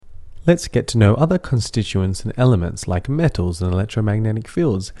Let's get to know other constituents and elements like metals and electromagnetic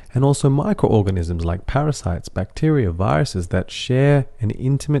fields, and also microorganisms like parasites, bacteria, viruses that share an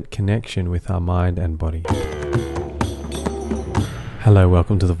intimate connection with our mind and body. Hello,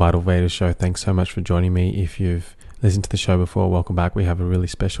 welcome to the Vital Veda Show. Thanks so much for joining me. If you've listened to the show before, welcome back. We have a really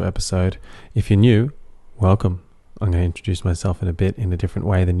special episode. If you're new, welcome. I'm going to introduce myself in a bit in a different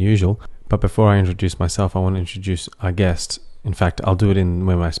way than usual. But before I introduce myself, I want to introduce our guest. In fact, I'll do it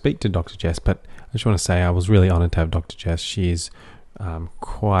when I speak to Dr. Jess, but I just want to say I was really honored to have Dr. Jess. She's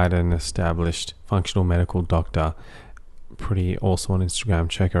quite an established functional medical doctor, pretty awesome on Instagram.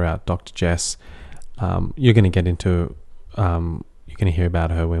 Check her out, Dr. Jess. You're going to get into, you're going to hear about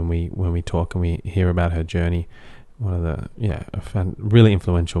her when we talk and we hear about her journey. One of a really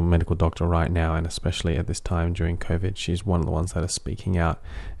influential medical doctor right now, and especially at this time during COVID, she's one of the ones that are speaking out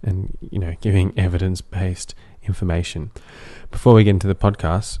and giving evidence-based information. Before we get into the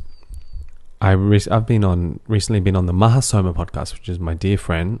podcast, I've recently been on the Mahasoma podcast, which is my dear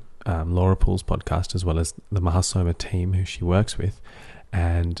friend Laura Poole's podcast, as well as the Mahasoma team who she works with.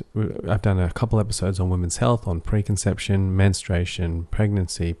 And I've done a couple episodes on women's health, on preconception, menstruation,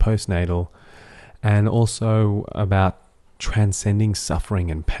 pregnancy, postnatal, and also about transcending suffering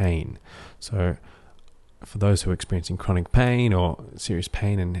and pain. So for those who are experiencing chronic pain or serious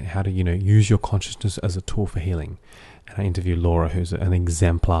pain, and how to use your consciousness as a tool for healing. And I interviewed Laura, who's an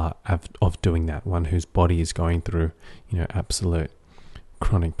exemplar of doing that, one whose body is going through absolute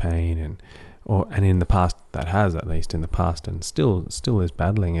chronic pain, and in the past, that has, at least in the past, and still is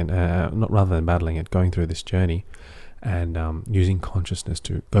battling it, going through this journey, and using consciousness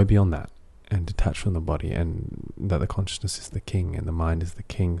to go beyond that and detach from the body, and that the consciousness is the king and the mind is the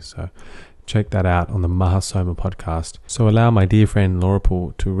king. So check that out on the Mahasoma podcast. So allow my dear friend Laura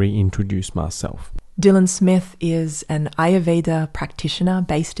Poole to reintroduce myself. Dylan Smith is an Ayurveda practitioner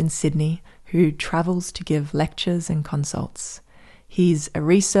based in Sydney who travels to give lectures and consults. He's a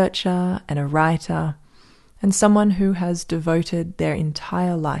researcher and a writer, and someone who has devoted their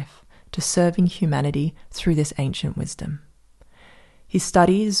entire life to serving humanity through this ancient wisdom. He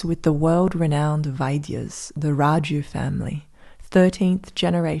studies with the world-renowned Vaidyas, the Raju family, 13th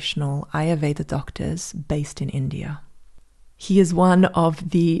generational Ayurveda doctors based in India. He is one of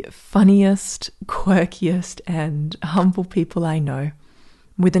the funniest, quirkiest, and humble people I know,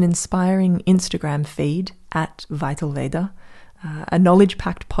 with an inspiring Instagram feed at Vital Veda, a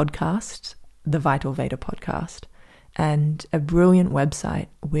knowledge-packed podcast, the Vital Veda podcast, and a brilliant website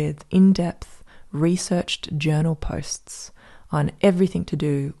with in-depth, researched journal posts on everything to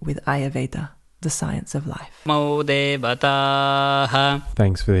do with Ayurveda, the science of life.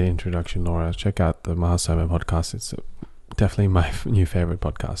 Thanks for the introduction, Laura. Check out the Mahasoma podcast. It's definitely my new favorite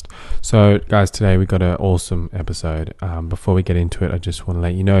podcast. So, guys, today we got an awesome episode. Before we get into it, I just want to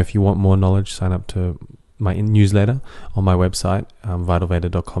let you know, if you want more knowledge, sign up to my newsletter on my website,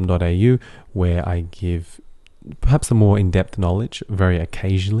 vitalveda.com.au, where I give perhaps the more in-depth knowledge very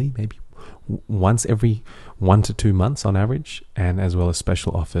occasionally, maybe once every 1 to 2 months on average, and as well as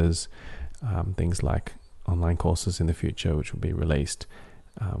special offers, things like online courses in the future, which will be released,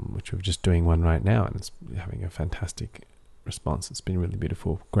 which we're just doing one right now, and it's having a fantastic response. It's been really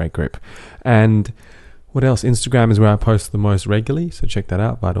beautiful, great group. And what else? Instagram is where I post the most regularly, so check that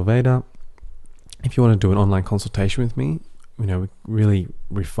out, Vital Veda. If you want to do an online consultation with me, really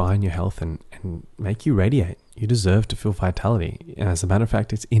refine your health and make you radiate. You deserve to feel vitality. And as a matter of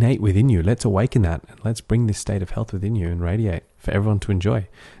fact, it's innate within you. Let's awaken that, and let's bring this state of health within you and radiate for everyone to enjoy.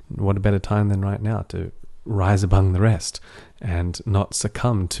 What a better time than right now to rise among the rest and not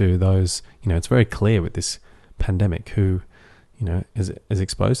succumb to those, it's very clear with this pandemic who, is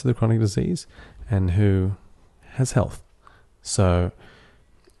exposed to the chronic disease and who has health. So,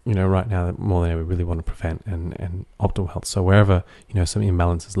 right now, more than ever, we really want to prevent and optimal health. So wherever, some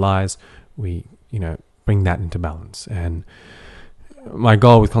imbalances lies, we, bring that into balance. And my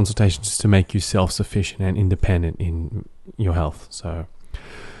goal with consultations is to make you self-sufficient and independent in your health. So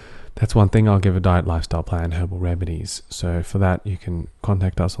that's one thing. I'll give a diet, lifestyle plan, herbal remedies. So for that, you can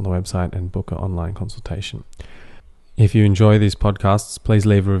contact us on the website and book an online consultation. If you enjoy these podcasts, please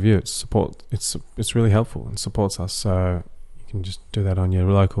leave a review. It's really helpful and supports us. So you can just do that on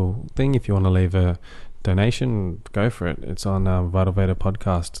your local thing. If you want to leave a donation, go for it. It's on Vital Veda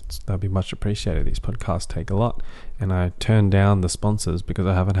podcast. That'd be much appreciated. These podcasts take a lot, and I turn down the sponsors because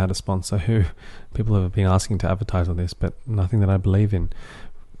I haven't had a sponsor who people have been asking to advertise on this, but nothing that I believe in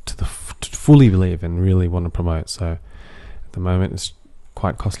to fully believe and really want to promote. So at the moment, it's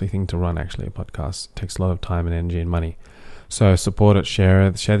quite a costly thing to run, actually. A podcast, it takes a lot of time and energy and money. So support it, share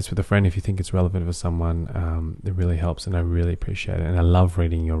it, share this with a friend if you think it's relevant for someone. It really helps, and I really appreciate it. And I love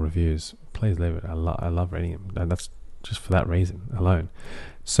reading your reviews. Please leave it. I love reading them. And that's just for that reason alone.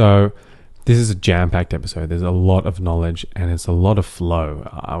 So this is a jam-packed episode. There's a lot of knowledge and it's a lot of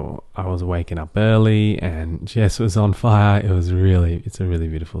flow. I was waking up early and Jess was on fire. It's a really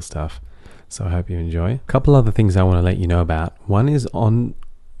beautiful stuff. So I hope you enjoy. A couple other things I want to let you know about. One is on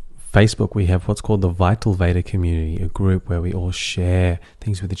Facebook, we have what's called the Vital Veda community, a group where we all share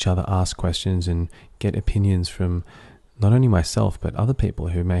things with each other, ask questions and get opinions from not only myself, but other people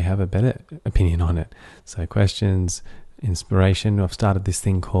who may have a better opinion on it. So questions, inspiration. I've started this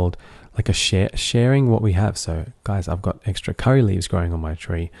thing called like a sharing what we have. So guys, I've got extra curry leaves growing on my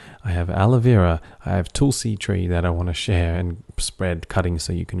tree. I have aloe vera. I have tulsi tree that I want to share and spread cuttings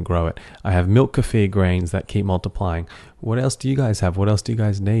so you can grow it. I have milk kefir grains that keep multiplying. What else do you guys have? What else do you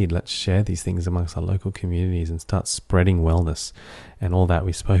guys need? Let's share these things amongst our local communities and start spreading wellness and all that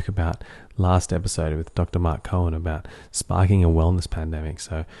we spoke about last episode with Dr. Mark Cohen about sparking a wellness pandemic.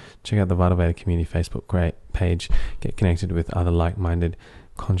 So check out the Vital Veda community Facebook page. Get connected with other like-minded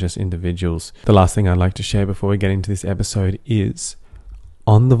conscious individuals. The last thing I'd like to share before we get into this episode is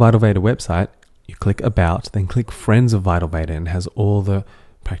on the Vital Veda website, you click about, then click Friends of Vital Veda, and it has all the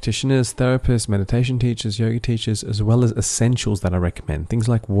practitioners, therapists, meditation teachers, yoga teachers, as well as essentials that I recommend. Things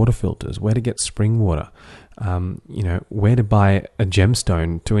like water filters, where to get spring water, where to buy a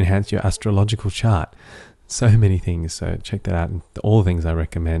gemstone to enhance your astrological chart. So many things. So check that out. And all the things I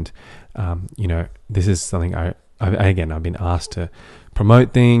recommend. This is something I've been asked to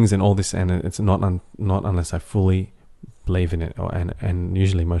promote things and all this, and it's not unless I fully believe in it, and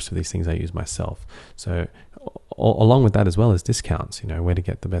usually most of these things I use myself. So along with that as well as discounts, where to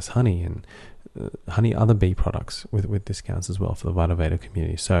get the best honey and other bee products with discounts as well for the Vita Veda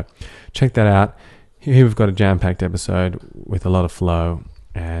community. So check that out. Here we've got a jam-packed episode with a lot of flow,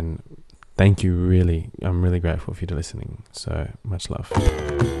 and thank you. I'm really grateful for you listening. So much love.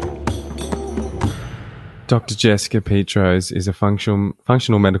 Dr. Jessica Peatross is a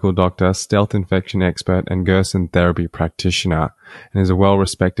functional medical doctor, stealth infection expert, and Gerson therapy practitioner, and is a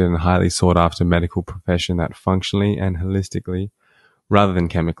well-respected and highly sought-after medical profession that functionally and holistically, rather than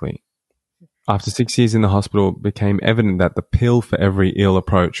chemically. After 6 years in the hospital, it became evident that the pill for every ill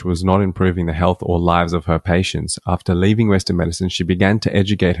approach was not improving the health or lives of her patients. After leaving Western medicine, she began to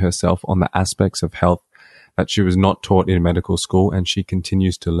educate herself on the aspects of health that she was not taught in medical school, and she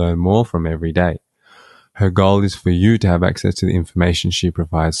continues to learn more from every day. Her goal is for you to have access to the information she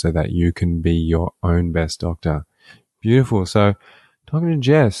provides so that you can be your own best doctor. Beautiful. So talking to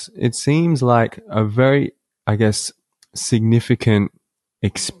Jess, it seems like a very, significant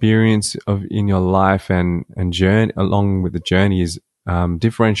experience in your life and journey, along with the journey, is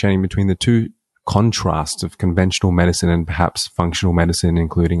differentiating between the two contrasts of conventional medicine and perhaps functional medicine,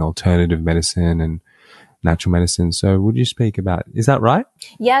 including alternative medicine and natural medicine. So would you speak about, is that right?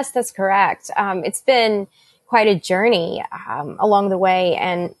 Yes, that's correct. It's been quite a journey along the way,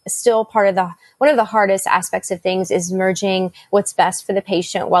 and still one of the hardest aspects of things is merging what's best for the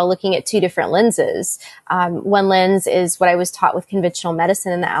patient while looking at two different lenses. One lens is what I was taught with conventional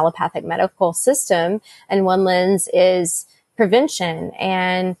medicine in the allopathic medical system, and one lens is prevention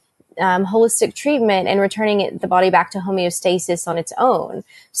and holistic treatment and returning the body back to homeostasis on its own.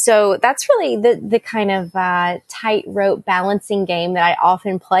 So that's really the kind of tightrope balancing game that I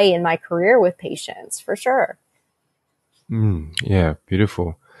often play in my career with patients, for sure. Yeah,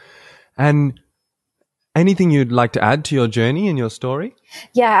 beautiful. And anything you'd like to add to your journey and your story?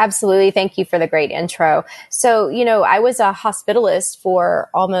 Yeah, absolutely. Thank you for the great intro. So, I was a hospitalist for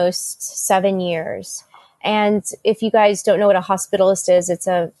almost 7 years. And if you guys don't know what a hospitalist is, it's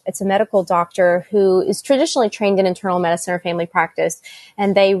a medical doctor who is traditionally trained in internal medicine or family practice.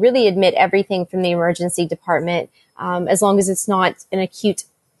 And they really admit everything from the emergency department, as long as it's not an acute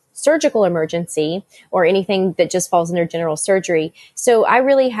surgical emergency or anything that just falls under general surgery. So I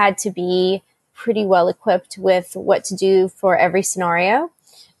really had to be pretty well equipped with what to do for every scenario.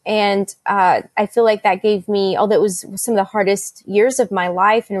 And I feel like that gave me, although it was some of the hardest years of my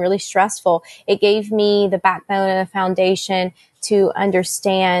life and really stressful, it gave me the backbone and the foundation to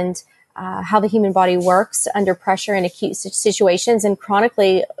understand how the human body works under pressure in acute situations and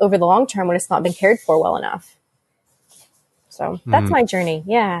chronically over the long term when it's not been cared for well enough. So that's my journey.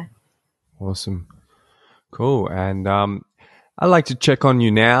 Yeah. Awesome. Cool. And I'd like to check on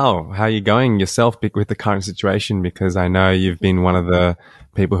you now. How are you going yourself with the current situation? Because I know you've been one of the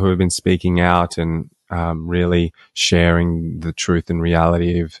people who have been speaking out and really sharing the truth and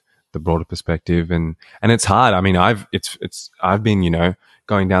reality of the broader perspective. And it's hard. I mean, I've been,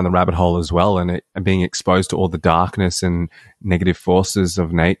 going down the rabbit hole as well, and being exposed to all the darkness and negative forces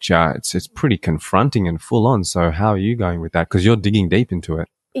of nature. It's pretty confronting and full on. So how are you going with that? Because you're digging deep into it.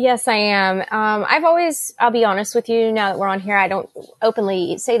 Yes, I am. I'll be honest with you now that we're on here, I don't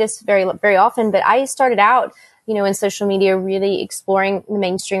openly say this very, very often, but I started out, in social media, really exploring the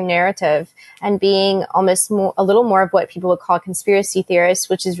mainstream narrative and being almost a little more of what people would call a conspiracy theorist,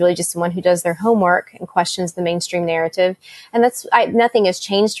 which is really just someone who does their homework and questions the mainstream narrative. And nothing has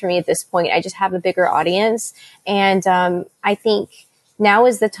changed for me at this point. I just have a bigger audience. And, I think now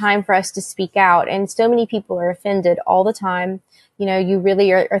is the time for us to speak out. And so many people are offended all the time. You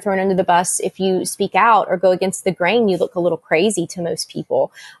really are thrown under the bus if you speak out or go against the grain. You look a little crazy to most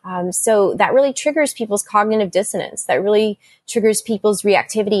people. So that really triggers people's cognitive dissonance. That really triggers people's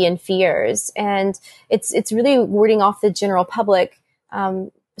reactivity and fears. And it's really warding off the general public.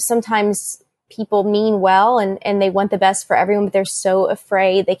 Sometimes people mean well and they want the best for everyone, but they're so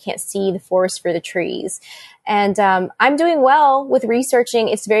afraid they can't see the forest for the trees. And I'm doing well with researching.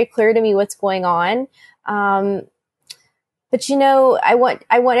 It's very clear to me what's going on. But I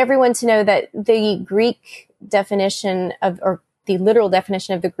want everyone to know that the Greek definition or the literal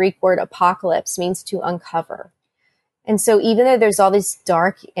definition of the Greek word apocalypse means to uncover. And so even though there's all this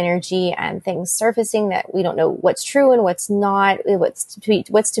dark energy and things surfacing that we don't know what's true and what's not, what's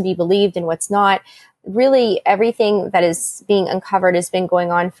to be believed and what's not, really everything that is being uncovered has been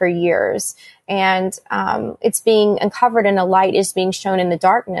going on for years. And it's being uncovered and a light is being shown in the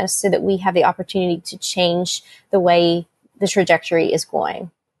darkness so that we have the opportunity to change the way the trajectory is going.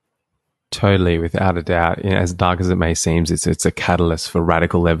 Totally, without a doubt. As dark as it may seem, it's a catalyst for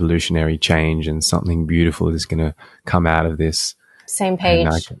radical evolutionary change, and something beautiful is going to come out of this. Same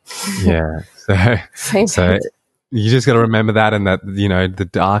page. Yeah. So page. You just got to remember that, and that the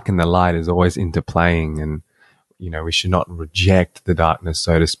dark and the light is always interplaying, and we should not reject the darkness,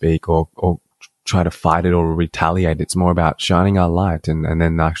 so to speak, or try to fight it or retaliate. It's more about shining our light, and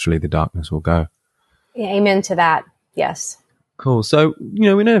then actually the darkness will go. Yeah, amen to that. Yes. Cool. So, we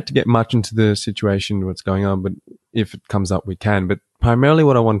don't have to get much into the situation, what's going on, but if it comes up, we can. But primarily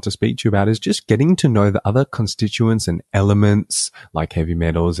what I wanted to speak to you about is just getting to know the other constituents and elements like heavy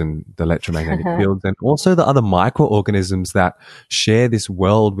metals and the electromagnetic fields, and also the other microorganisms that share this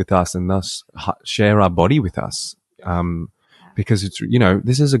world with us and thus share our body with us. Because it's,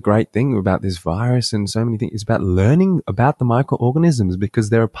 this is a great thing about this virus and so many things. It's about learning about the microorganisms because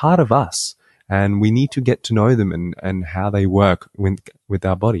they're a part of us. And we need to get to know them and how they work with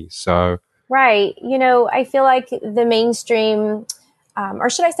our bodies. So, right. I feel like the mainstream, or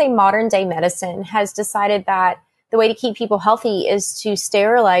should I say modern day medicine, has decided that the way to keep people healthy is to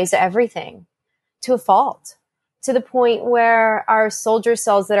sterilize everything to a fault, to the point where our soldier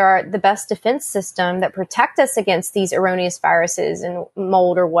cells that are the best defense system that protect us against these erroneous viruses and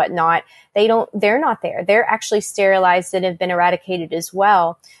mold or whatnot, they're not there. They're actually sterilized and have been eradicated as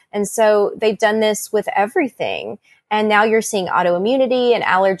well. And so they've done this with everything. And now you're seeing autoimmunity and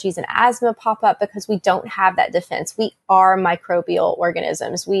allergies and asthma pop up because we don't have that defense. We are microbial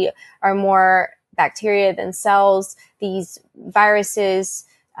organisms. We are more bacteria than cells. These viruses,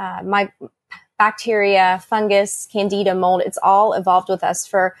 bacteria, fungus, candida, mold, it's all evolved with us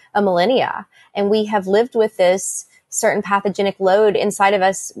for a millennia. And we have lived with this certain pathogenic load inside of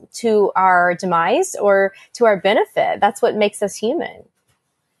us to our demise or to our benefit. That's what makes us human.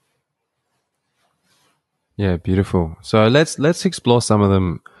 Yeah, beautiful. So let's explore some of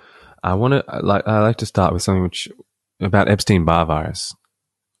them. I like to start with something about Epstein-Barr virus,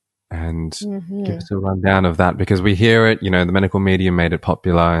 and give us a rundown of that, because we hear it. The medical media made it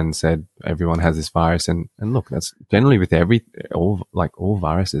popular and said everyone has this virus, and look, that's generally with all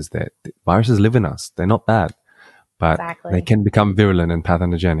viruses. That viruses live in us. They're not bad, but exactly. They can become virulent and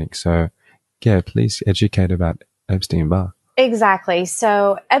pathogenic. So, yeah, please educate about Epstein-Barr. Exactly.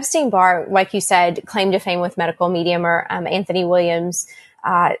 So Epstein-Barr, like you said, claim to fame with medical mediumer Anthony Williams.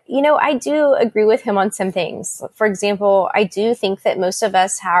 I do agree with him on some things. For example, I do think that most of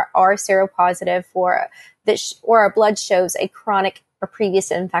us are seropositive for this, or our blood shows a chronic or previous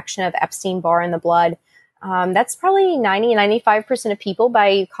infection of Epstein-Barr in the blood. That's probably 95% of people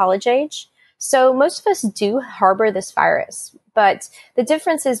by college age. So most of us do harbor this virus. But the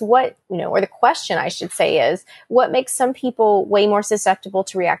difference is or the question I should say is, what makes some people way more susceptible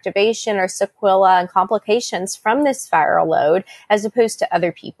to reactivation or sequela and complications from this viral load as opposed to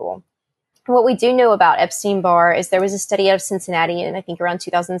other people? What we do know about Epstein-Barr is there was a study out of Cincinnati in, I think, around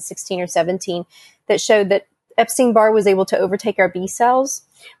 2016 or 17 that showed that Epstein-Barr was able to overtake our B cells,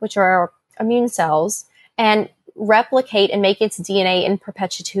 which are our immune cells, and replicate and make its DNA in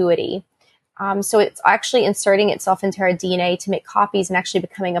perpetuity. So it's actually inserting itself into our DNA to make copies and actually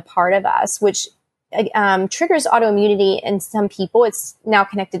becoming a part of us, which triggers autoimmunity in some people. It's now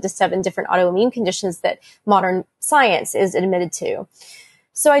connected to 7 different autoimmune conditions that modern science is admitted to.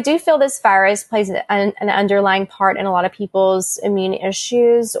 So I do feel this virus plays an underlying part in a lot of people's immune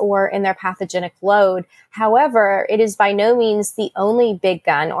issues or in their pathogenic load. However, it is by no means the only big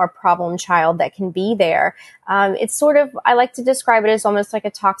gun or problem child that can be there. It's sort of, I like to describe it as almost like a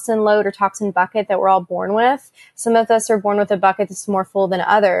toxin load or toxin bucket that we're all born with. Some of us are born with a bucket that's more full than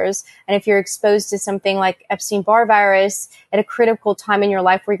others. And if you're exposed to something like Epstein-Barr virus at a critical time in your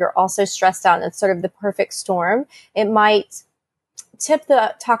life where you're also stressed out and it's sort of the perfect storm, it might tip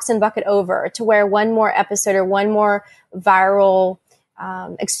the toxin bucket over to where one more episode or one more viral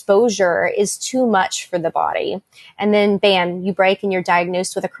exposure is too much for the body. And then bam, you break and you're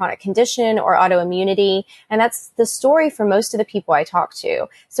diagnosed with a chronic condition or autoimmunity. And that's the story for most of the people I talk to.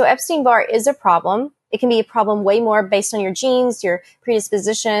 So Epstein-Barr is a problem. It can be a problem way more based on your genes, your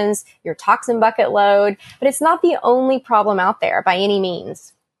predispositions, your toxin bucket load, but it's not the only problem out there by any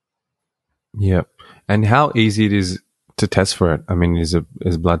means. Yep. And how easy it is to test for it? I mean, is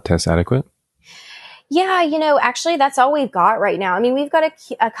blood test adequate? Yeah, actually that's all we've got right now. I mean, we've got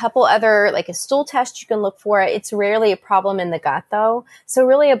a couple other, like a stool test you can look for. It's rarely a problem in the gut though. So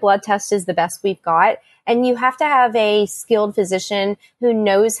really a blood test is the best we've got. And you have to have a skilled physician who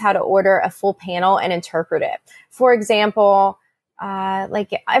knows how to order a full panel and interpret it. For example,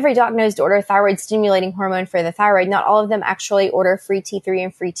 like every doc knows to order a thyroid stimulating hormone for the thyroid. Not all of them actually order free T3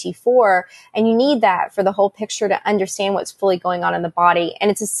 and free T4. And you need that for the whole picture to understand what's fully going on in the body.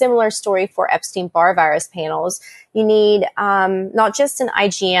 And it's a similar story for Epstein-Barr virus panels. You need, not just an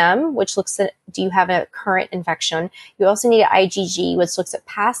IgM, which looks at, do you have a current infection? You also need an IgG, which looks at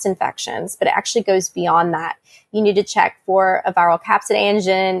past infections, but it actually goes beyond that. You need to check for a viral capsid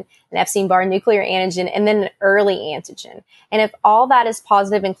antigen, an Epstein-Barr nuclear antigen, and then an early antigen. And if all that is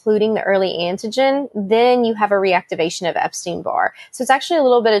positive, including the early antigen, then you have a reactivation of Epstein-Barr. So it's actually a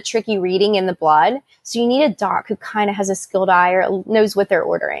little bit of tricky reading in the blood. So you need a doc who kind of has a skilled eye or knows what they're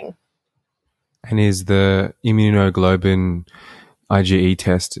ordering. And is the immunoglobulin IgE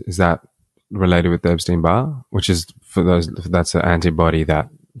test, is that related with the Epstein-Barr? Which is that's an antibody that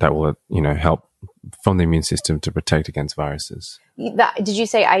will, help from the immune system to protect against viruses. Did you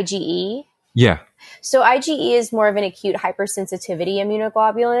say IgE? Yeah. So IgE is more of an acute hypersensitivity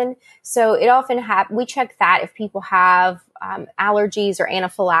immunoglobulin. So it often we check that if people have allergies or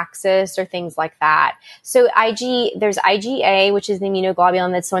anaphylaxis or things like that. So there's IgA, which is the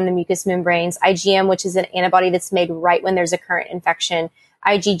immunoglobulin that's on the mucous membranes, IgM, which is an antibody that's made right when there's a current infection,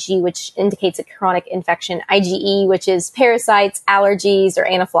 IgG, which indicates a chronic infection, IgE, which is parasites, allergies, or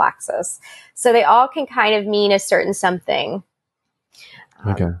anaphylaxis. So they all can kind of mean a certain something.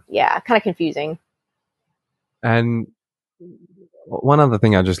 Okay. Yeah, kind of confusing. And one other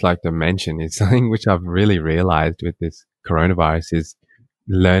thing I'd just like to mention is something which I've really realized with this coronavirus is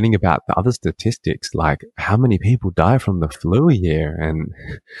learning about the other statistics, like how many people die from the flu a year and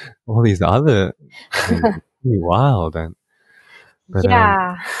all these other things. Really wild. But,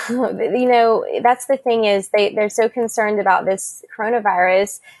 yeah. That's the thing is they're so concerned about this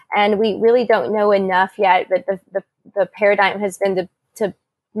coronavirus and we really don't know enough yet, but the paradigm has been to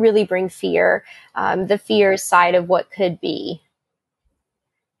really bring fear, the fear side of what could be.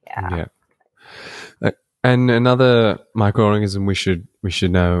 Yeah. And another microorganism we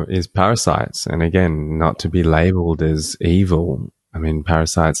should know is parasites. And again, not to be labeled as evil. I mean,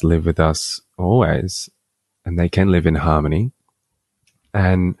 parasites live with us always and they can live in harmony.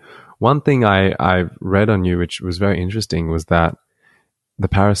 And one thing I read on you, which was very interesting, was that the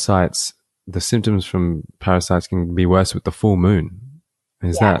symptoms from parasites can be worse with the full moon.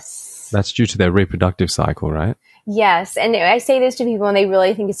 That's due to their reproductive cycle, right? Yes. And I say this to people and they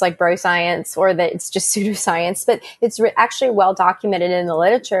really think it's like bro science or that it's just pseudoscience, but it's actually well documented in the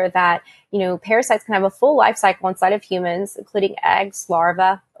literature that, parasites can have a full life cycle inside of humans, including eggs,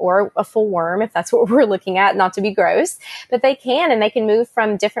 larvae, or a full worm, if that's what we're looking at, not to be gross, but they can move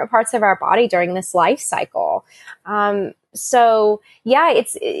from different parts of our body during this life cycle. So yeah,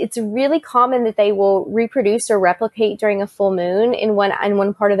 it's really common that they will reproduce or replicate during a full moon in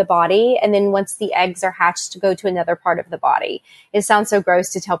one part of the body. And then once the eggs are hatched to go to another part of the body. It sounds so gross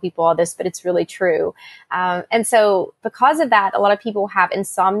to tell people all this, but it's really true. And so because of that, a lot of people have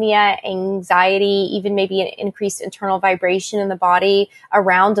insomnia, anxiety, even maybe an increased internal vibration in the body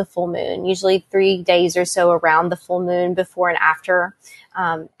around a full moon, usually 3 days or so around the full moon before and after.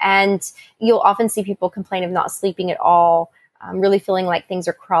 And you'll often see people complain of not sleeping at all. really feeling like things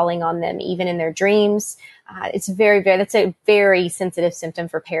are crawling on them, even in their dreams. That's a very sensitive symptom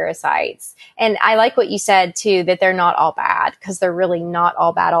for parasites. And I like what you said too, that they're not all bad, because they're really not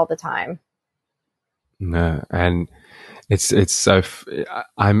all bad all the time. No, and it's so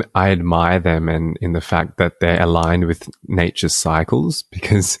I admire them, and in the fact that they're aligned with nature's cycles,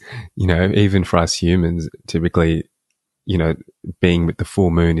 because even for us humans, typically being with the full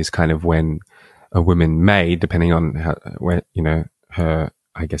moon is kind of when a woman may, depending on her,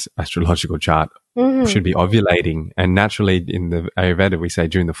 I guess, astrological chart, should be ovulating. And naturally in the Ayurveda, we say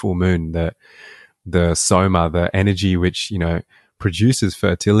during the full moon, the soma, the energy which, produces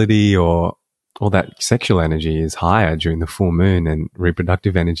fertility or all that sexual energy is higher during the full moon, and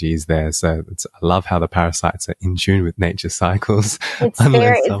reproductive energy is there. So I love how the parasites are in tune with nature's cycles.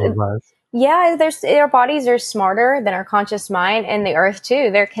 Yeah, their bodies are smarter than our conscious mind, and the earth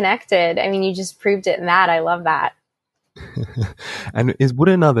too. They're connected. I mean, you just proved it in that. I love that. And would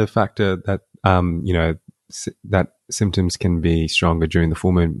another factor that, that symptoms can be stronger during the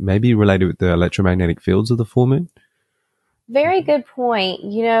full moon maybe related with the electromagnetic fields of the full moon? Very good point.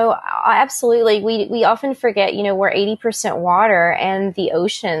 Absolutely. We often forget, we're 80% water, and the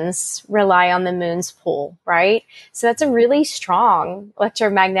oceans rely on the moon's pull, right? So that's a really strong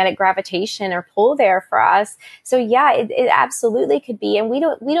electromagnetic gravitation or pull there for us. So yeah, it absolutely could be. And we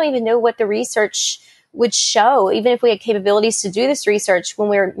don't even know what the research would show, even if we had capabilities to do this research, when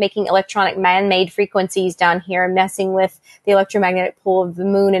we were making electronic man-made frequencies down here, messing with the electromagnetic pull of the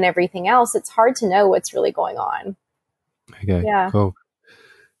moon and everything else. It's hard to know what's really going on. Okay, yeah. Cool.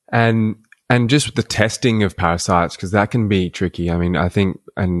 And just with the testing of parasites, because that can be tricky. I mean, I think,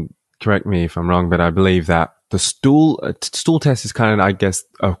 and correct me if I'm wrong, but I believe that the stool test is kind of, I guess,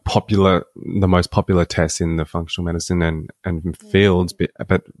 the most popular test in the functional medicine and fields.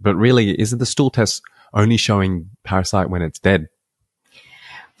 But really, is it the stool test only showing parasite when it's dead?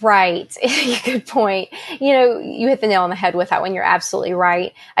 Right. Good point. You hit the nail on the head with that one. You're absolutely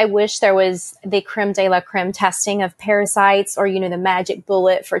right. I wish there was the creme de la creme testing of parasites, or, the magic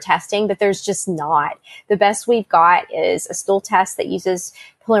bullet for testing, but there's just not. The best we've got is a stool test that uses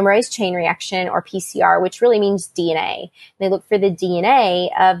polymerase chain reaction, or PCR, which really means DNA. They look for the DNA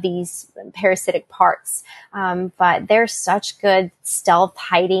of these parasitic parts. But they're such good stealth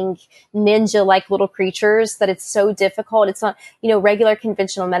hiding ninja-like little creatures that it's so difficult. It's not, regular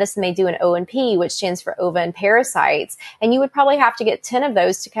conventional medicine, they do an O&P, which stands for ova and parasites. And you would probably have to get 10 of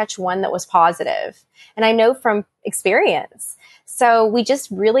those to catch one that was positive. And I know from experience. So we just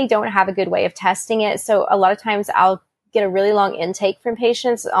really don't have a good way of testing it. So a lot of times I'll get a really long intake from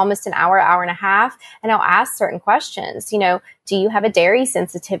patients, almost an hour and a half, and I'll ask certain questions. Do you have a dairy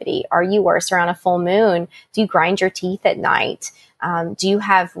sensitivity? Are you worse around a full moon? Do you grind your teeth at night? Do you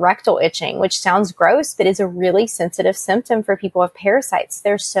have rectal itching, which sounds gross, but is a really sensitive symptom for people with parasites.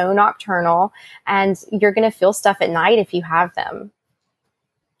 They're so nocturnal, and you're going to feel stuff at night if you have them.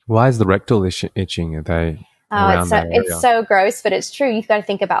 Why is the rectal itching? Are they... It's so gross, but it's true. You've got to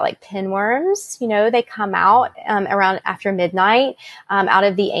think about like pinworms. They come out around after midnight out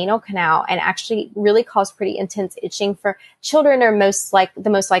of the anal canal, and actually really cause pretty intense itching. For children are the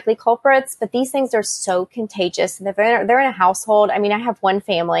most likely culprits, but these things are so contagious. And they're in a household. I mean, I have one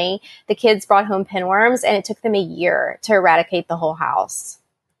family. The kids brought home pinworms, and it took them a year to eradicate the whole house.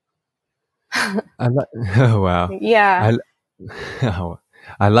 Oh wow! Yeah.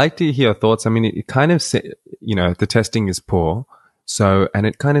 I like to hear your thoughts. I mean, it kind of, the testing is poor. So, and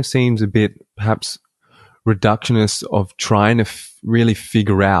it kind of seems a bit perhaps reductionist of trying to really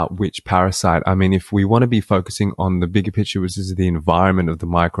figure out which parasite. I mean, if we want to be focusing on the bigger picture, which is the environment of the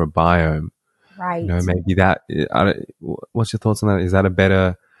microbiome, right? Maybe that, what's your thoughts on that? Is that a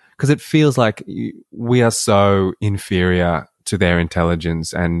better, because it feels like we are so inferior to their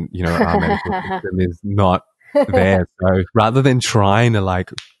intelligence, and, our medical system is not there. So rather than trying to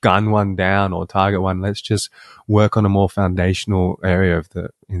gun one down or target one, let's just work on a more foundational area of the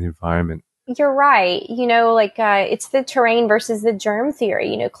environment. You're right. It's the terrain versus the germ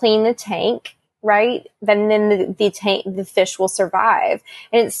theory. Clean the tank, right? Then the fish will survive.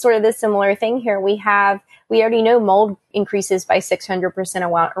 And it's sort of the similar thing here. We already know mold increases by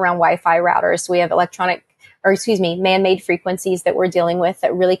 600% around Wi-Fi routers. So we have man-made frequencies that we're dealing with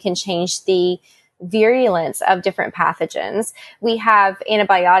that really can change the virulence of different pathogens. We have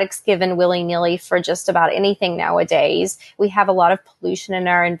antibiotics given willy-nilly for just about anything nowadays. We have a lot of pollution in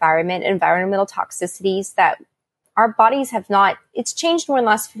our environment, environmental toxicities that our bodies have not, it's changed more in the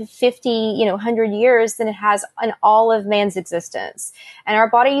last 50, 100 years than it has in all of man's existence. And our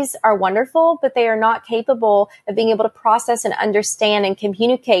bodies are wonderful, but they are not capable of being able to process and understand and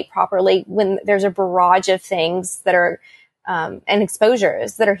communicate properly when there's a barrage of things that are and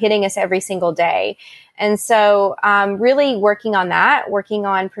exposures that are hitting us every single day. And so, really working on that, working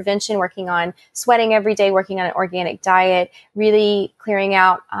on prevention, working on sweating every day, working on an organic diet, really clearing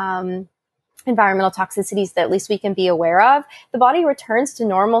out, environmental toxicities that at least we can be aware of, the body returns to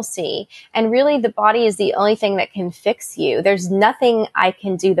normalcy. And really the body is the only thing that can fix you. There's nothing I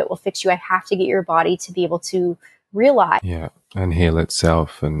can do that will fix you. I have to get your body to be able to realize. Yeah. And heal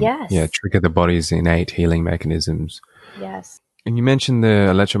itself and trigger the body's innate healing mechanisms. Yes. And you mentioned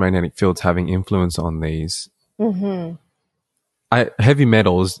the electromagnetic fields having influence on these. Mm-hmm. Heavy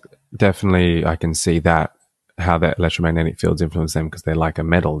metals, definitely I can see that, how the electromagnetic fields influence them because they're like a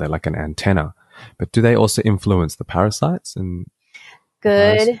metal, they're like an antenna. But do they also influence the parasites? And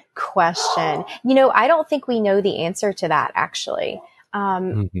good question. I don't think we know the answer to that, actually.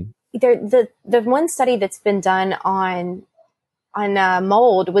 The one study that's been done on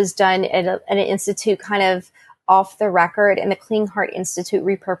mold was done at an institute kind of off the record, and the Clean Heart Institute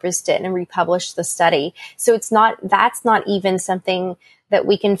repurposed it and republished the study. So that's not even something that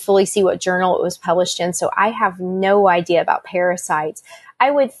we can fully see what journal it was published in. So I have no idea about parasites. I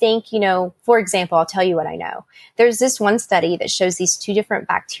would think, for example, I'll tell you what I know. There's this one study that shows these two different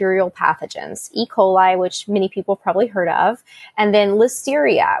bacterial pathogens, E. coli, which many people probably heard of, and then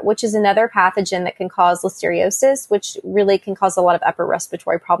Listeria, which is another pathogen that can cause listeriosis, which really can cause a lot of upper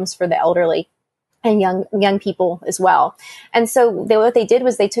respiratory problems for the elderly and young people as well. And so what they did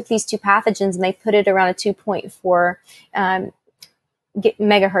was they took these two pathogens and they put it around a 2.4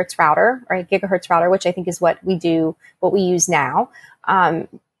 megahertz router or a gigahertz router, which I think is what we use now.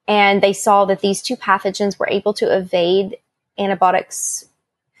 And they saw that these two pathogens were able to evade antibiotics,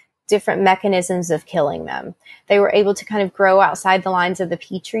 different mechanisms of killing them. They were able to kind of grow outside the lines of the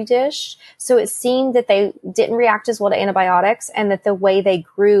petri dish. So it seemed that they didn't react as well to antibiotics and that the way they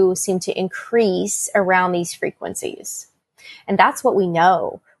grew seemed to increase around these frequencies. And that's what we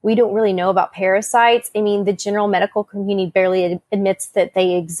know. We don't really know about parasites. I mean, the general medical community barely admits that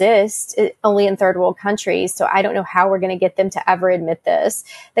they exist, only in third world countries. So I don't know how we're going to get them to ever admit this.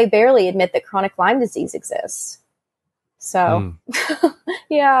 They barely admit that chronic Lyme disease exists. So,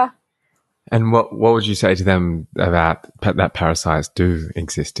 yeah. And what would you say to them about that parasites do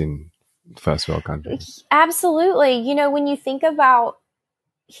exist in first world countries? Absolutely. When you think about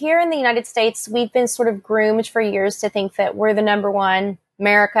here in the United States, we've been sort of groomed for years to think that we're the number one.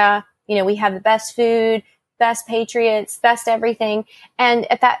 America, we have the best food, best patriots, best everything. And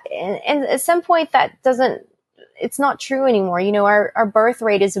at some point it's not true anymore. Our birth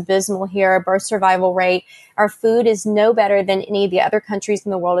rate is abysmal here, our birth survival rate. Our food is no better than any of the other countries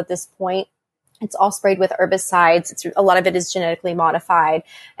in the world at this point. It's all sprayed with herbicides. A lot of it is genetically modified.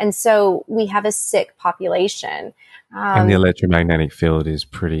 And so we have a sick population. And the electromagnetic field is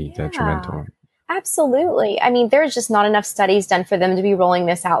pretty detrimental. Absolutely. I mean, there's just not enough studies done for them to be rolling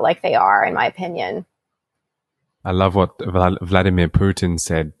this out like they are, in my opinion. I love what Vladimir Putin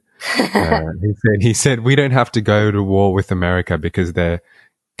said. He said, we don't have to go to war with America because they're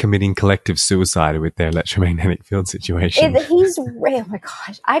committing collective suicide with their electromagnetic field situation. Oh my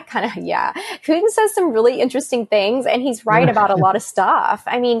gosh. Putin says some really interesting things and he's right about a lot of stuff.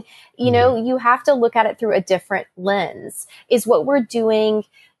 I mean, you have to look at it through a different lens. Is what we're doing,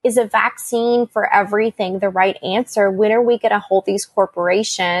 is a vaccine for everything the right answer? When are we going to hold these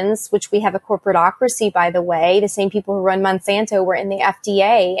corporations, which we have a corporatocracy, by the way, the same people who run Monsanto were in the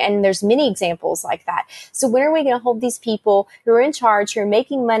FDA, and there's many examples like that. So when are we going to hold these people who are in charge, who are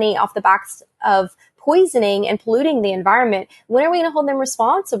making money off the backs of poisoning and polluting the environment? When are we going to hold them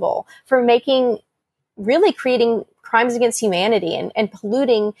responsible for creating crimes against humanity and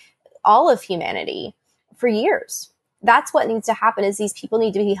polluting all of humanity for years? That's what needs to happen, is these people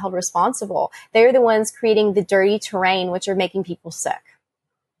need to be held responsible. They're the ones creating the dirty terrain, which are making people sick.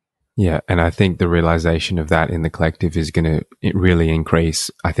 Yeah. And I think the realization of that in the collective is going to really increase.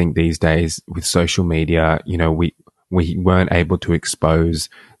 I think these days with social media, we weren't able to expose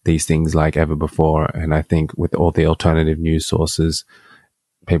these things like ever before. And I think with all the alternative news sources,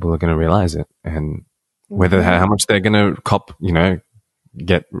 people are going to realize it. And whether how much they're going to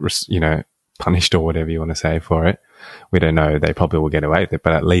get punished or whatever you want to say for it, we don't know. They probably will get away with it,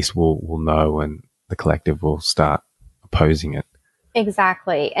 but at least we'll know, and the collective will start opposing it.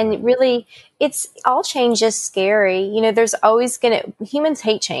 Exactly. And really, all change is scary. There's always humans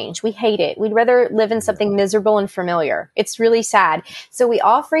hate change. We hate it. We'd rather live in something miserable and familiar. It's really sad. So we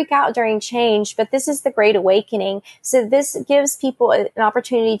all freak out during change, but this is the Great Awakening. So this gives people an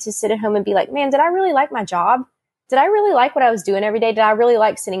opportunity to sit at home and be like, man, did I really like my job? Did I really like what I was doing every day? Did I really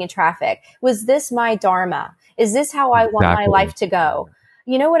like sitting in traffic? Was this my dharma? Is this how I want my life to go?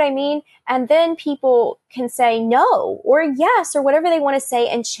 You know what I mean? And then people can say no or yes or whatever they want to say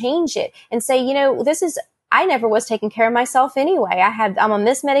and change it and say, I never was taking care of myself anyway. I'm on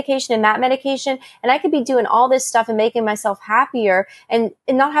this medication and that medication, and I could be doing all this stuff and making myself happier and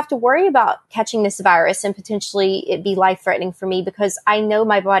not have to worry about catching this virus and potentially it be life threatening for me because I know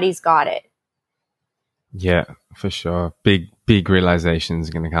my body's got it. Yeah, for sure. Big realizations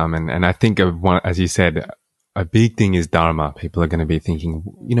are going to come. And I think of one, as you said, a big thing is dharma. People are going to be thinking,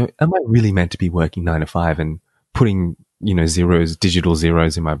 am I really meant to be working 9 to 5 and putting, digital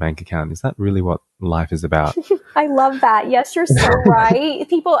zeros in my bank account? Is that really what life is about? I love that. Yes, you're so right.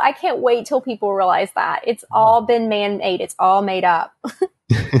 I can't wait till people realize that. It's all been man-made. It's all made up.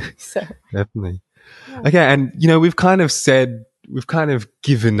 So definitely. Yeah. Okay. And, we've kind of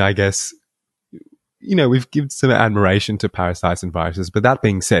given, I guess, we've given some admiration to parasites and viruses, but that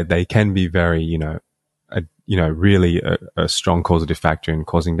being said, they can be very, really a strong causative factor in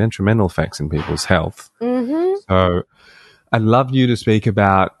causing detrimental effects in people's health. Mm-hmm. So I'd love you to speak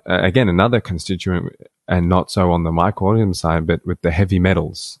about, again, another constituent and not so on the microorganism side, but with the heavy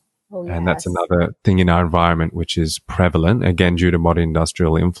metals. Oh, yes. And that's another thing in our environment, which is prevalent, again, due to modern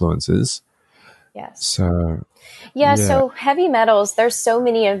industrial influences. Yes. So, so heavy metals, there's so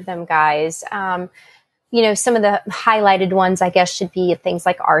many of them, guys. Some of the highlighted ones, I guess, should be things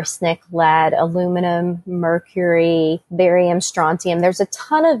like arsenic, lead, aluminum, mercury, barium, strontium. There's a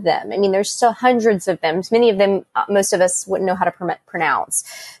ton of them. I mean, there's still hundreds of them. Many of them, most of us wouldn't know how to pronounce.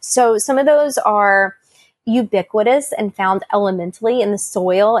 So some of those are ubiquitous and found elementally in the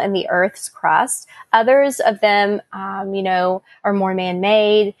soil and the earth's crust. Others of them, are more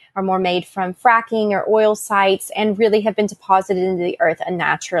man-made, are more made from fracking or oil sites, and really have been deposited into the earth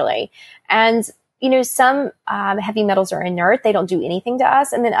unnaturally. And some heavy metals are inert. They don't do anything to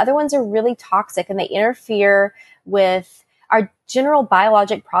us. And then other ones are really toxic and they interfere with our general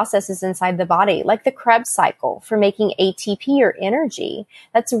biologic processes inside the body, like the Krebs cycle for making ATP or energy.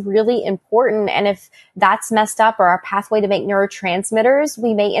 That's really important. And if that's messed up or our pathway to make neurotransmitters,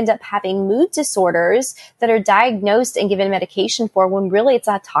 we may end up having mood disorders that are diagnosed and given medication for when really it's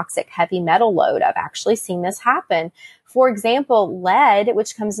a toxic heavy metal load. I've actually seen this happen. For example, lead,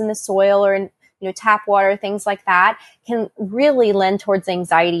 which comes in the soil or in tap water, things like that, can really lend towards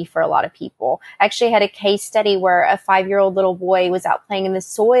anxiety for a lot of people. I actually had a case study where a 5-year-old little boy was out playing in the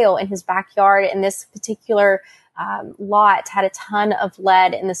soil in his backyard, and this particular lot had a ton of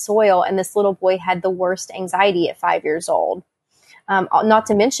lead in the soil, and this little boy had the worst anxiety at 5 years old. Not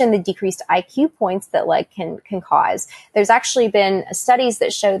to mention the decreased IQ points that lead can cause. There's actually been studies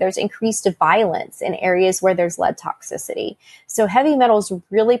that show there's increased violence in areas where there's lead toxicity. So heavy metals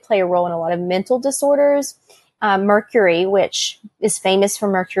really play a role in a lot of mental disorders. Mercury, which is famous for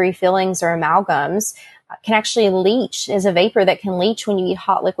mercury fillings or amalgams, can actually leach as a vapor that can leach when you eat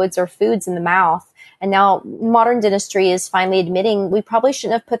hot liquids or foods in the mouth. And now modern dentistry is finally admitting we probably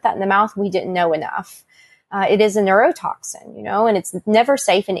shouldn't have put that in the mouth. We didn't know enough. It is a neurotoxin, and it's never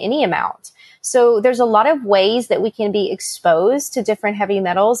safe in any amount. So there's a lot of ways that we can be exposed to different heavy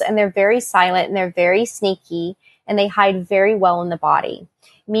metals, and they're very silent and they're very sneaky and they hide very well in the body,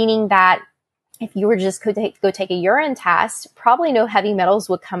 meaning that if you were just go take a urine test, probably no heavy metals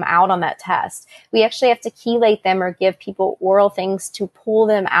would come out on that test. We actually have to chelate them or give people oral things to pull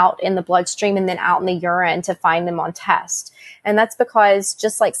them out in the bloodstream and then out in the urine to find them on test. And that's because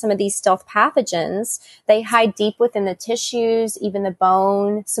just like some of these stealth pathogens, they hide deep within the tissues, even the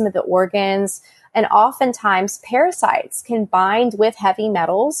bone, some of the organs. And oftentimes parasites can bind with heavy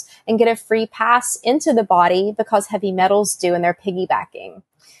metals and get a free pass into the body because heavy metals do, and they're piggybacking.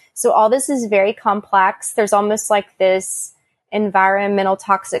 So all this is very complex. There's almost like this environmental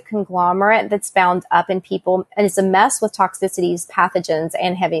toxic conglomerate that's bound up in people, and it's a mess with toxicities, pathogens,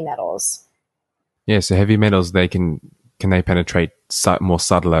 and heavy metals. Yeah, so heavy metals, can they penetrate more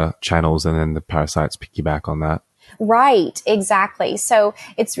subtler channels, and then the parasites piggyback on that? Right, exactly. So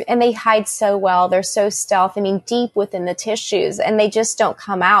and they hide so well. They're so stealth. I mean, deep within the tissues, and they just don't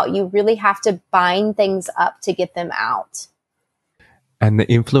come out. You really have to bind things up to get them out. And the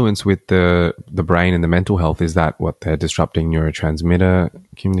influence with the brain and the mental health, is that what they're disrupting neurotransmitter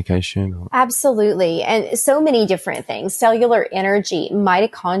communication? Absolutely. And so many different things: cellular energy,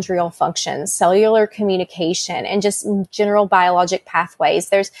 mitochondrial function, cellular communication, and just general biologic pathways.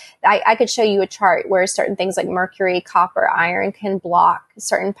 I could show you a chart where certain things like mercury, copper, iron can block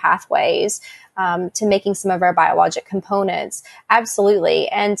certain pathways to making some of our biologic components. Absolutely.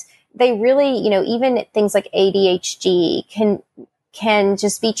 And they really, even things like ADHD can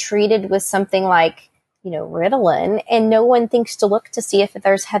just be treated with something like, Ritalin, and no one thinks to look to see if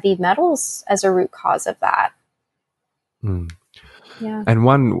there's heavy metals as a root cause of that. Yeah.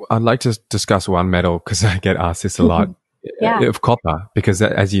 And I'd like to discuss one metal because I get asked this a lot Yeah. of copper, because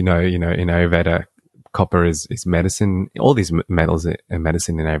as you know, in Ayurveda, copper is medicine. All these metals are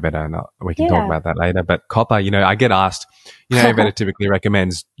medicine in Ayurveda, and we can talk Yeah. about that later. But copper, I get asked, Ayurveda typically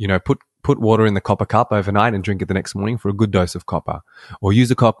recommends, put water in the copper cup overnight and drink it the next morning for a good dose of copper, or use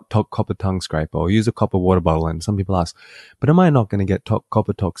a copper tongue scraper, or use a copper water bottle. And some people ask, but am I not going to get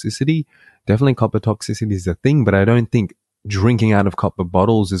copper toxicity? Definitely copper toxicity is a thing, but I don't think drinking out of copper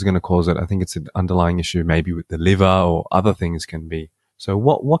bottles is going to cause it. I think it's an underlying issue, maybe with the liver or other things can be. So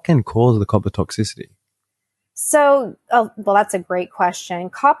what can cause the copper toxicity? So, well, that's a great question.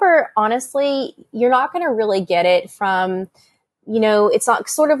 Copper, honestly, you're not going to really get it from, it's not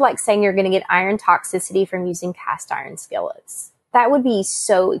sort of like saying you're going to get iron toxicity from using cast iron skillets. That would be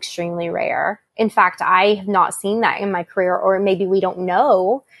so extremely rare. In fact, I have not seen that in my career, or maybe we don't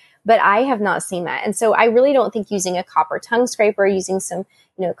know, but I have not seen that. And so I really don't think using a copper tongue scraper, using some,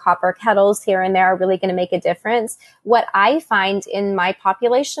 copper kettles here and there are really going to make a difference. What I find in my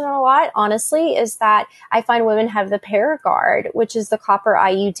population a lot, honestly, is that I find women have the Paragard, which is the copper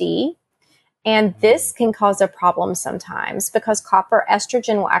IUD. And this can cause a problem sometimes because copper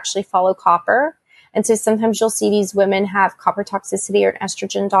estrogen will actually follow copper. And so sometimes you'll see these women have copper toxicity or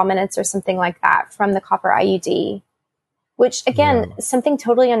estrogen dominance or something like that from the copper IUD. Which, again, is something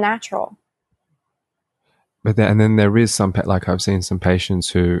totally unnatural. But then there is some, like I've seen some patients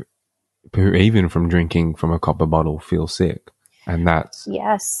who even from drinking from a copper bottle feel sick. And that's...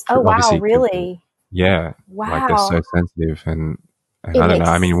 Yes. Oh, wow, really? Yeah. Wow. Like they're so sensitive. And I don't know.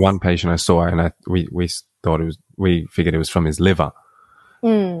 I mean, one patient I saw, and we thought we figured it was from his liver.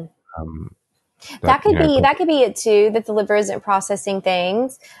 Mm. That could be it too, that the liver isn't processing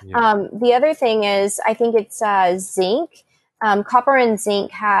things. Yeah. The other thing is, I think it's zinc. Copper and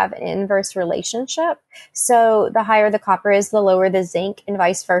zinc have an inverse relationship. So the higher the copper is, the lower the zinc, and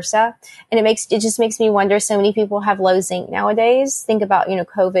vice versa. And it just makes me wonder, so many people have low zinc nowadays. Think about,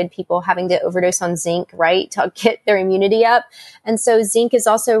 COVID, people having to overdose on zinc, right, to get their immunity up. And so zinc is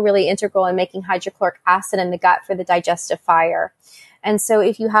also really integral in making hydrochloric acid in the gut for the digestive fire. And so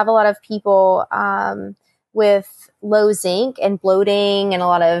if you have a lot of people with low zinc and bloating and a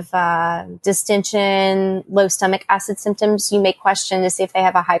lot of distension, low stomach acid symptoms, you may question to see if they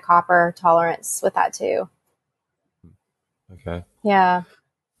have a high copper tolerance with that too. Okay. Yeah.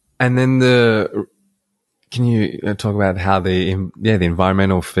 And then can you talk about how the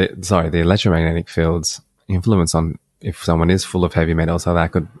environmental the electromagnetic fields influence on if someone is full of heavy metals, how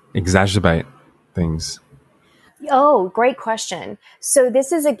that could exacerbate things? Oh, great question. So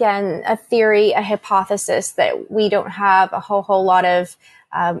this is, again, a theory, a hypothesis that we don't have a whole lot of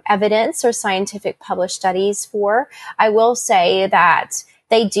evidence or scientific published studies for. I will say that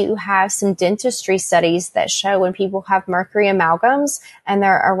they do have some dentistry studies that show when people have mercury amalgams and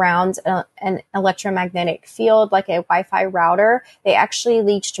they're around an electromagnetic field, like a Wi-Fi router, they actually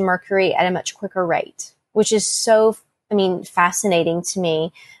leach mercury at a much quicker rate, which is so, fascinating to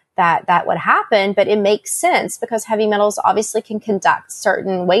me that would happen, but it makes sense because heavy metals obviously can conduct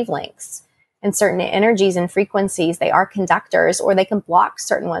certain wavelengths and certain energies and frequencies. They are conductors, or they can block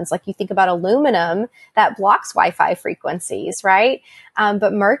certain ones. Like you think about aluminum that blocks Wi-Fi frequencies, right?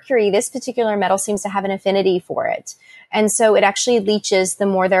 But mercury, this particular metal, seems to have an affinity for it. And so it actually leaches the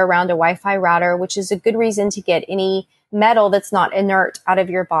more they're around a Wi-Fi router, which is a good reason to get any metal that's not inert out of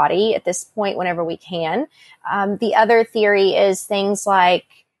your body at this point whenever we can. The other theory is things like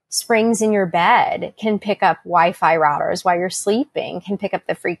springs in your bed can pick up Wi-Fi routers while you're sleeping, can pick up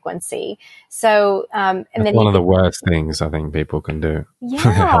the frequency. So, and that's then one of the worst things I think people can do.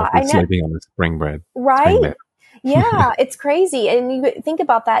 Yeah, I know. Sleeping on a spring bed, right? Spring bed. Yeah, it's crazy. And you think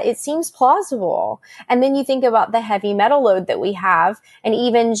about that, it seems plausible. And then you think about the heavy metal load that we have, and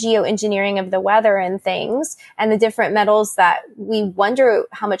even geoengineering of the weather and things, and the different metals that we wonder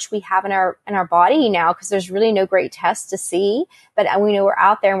how much we have in our body now, because there's really no great test to see, but we know we're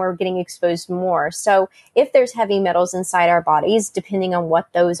out there and we're getting exposed more. So if there's heavy metals inside our bodies, depending on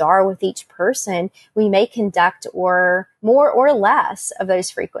what those are with each person, we may conduct or more or less of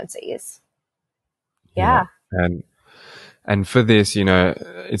those frequencies. Yeah. And for this,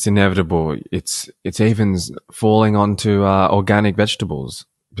 it's inevitable. It's even falling onto organic vegetables,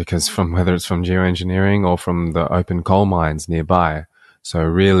 because whether it's from geoengineering or from the open coal mines nearby. So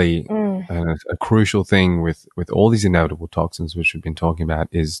really, a crucial thing with all these inevitable toxins, which we've been talking about,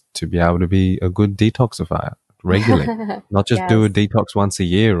 is to be able to be a good detoxifier regularly, not just do a detox once a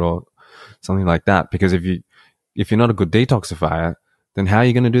year or something like that. Because if you're not a good detoxifier, then how are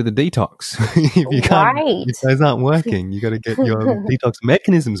you going to do the detox? If you can't, if those aren't working, you got to get your detox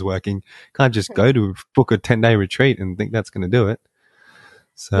mechanisms working. Can't just go to book a 10-day retreat and think that's going to do it.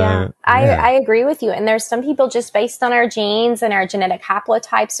 Yeah, So yeah. I agree with you. And there's some people just based on our genes and our genetic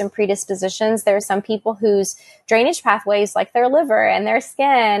haplotypes and predispositions. There are some people whose drainage pathways, like their liver and their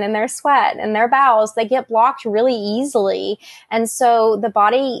skin and their sweat and their bowels, they get blocked really easily. And so the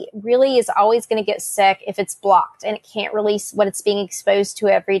body really is always going to get sick if it's blocked and it can't release what it's being exposed to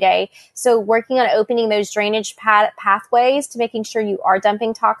every day. So working on opening those drainage pathways to making sure you are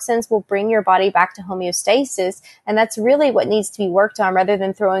dumping toxins will bring your body back to homeostasis. And that's really what needs to be worked on rather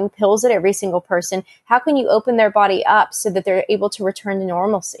than throwing pills at every single person. How can you open their body up so that they're able to return to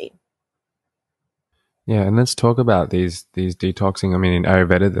normalcy? Yeah, and let's talk about these detoxing. I mean, in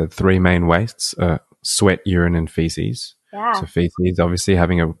Ayurveda, the three main wastes are sweat, urine, and feces. Yeah. So feces, obviously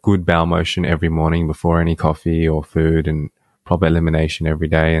having a good bowel motion every morning before any coffee or food, and proper elimination every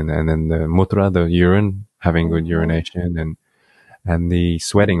day. And then the mutra, the urine, having good urination, and the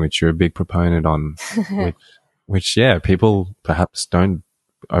sweating, which you're a big proponent on, which yeah, people perhaps don't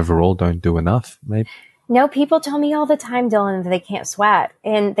do enough, maybe. No, people tell me all the time, Dylan, that they can't sweat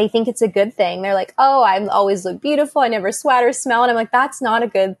and they think it's a good thing. They're like, oh, I always look beautiful. I never sweat or smell. And I'm like, that's not a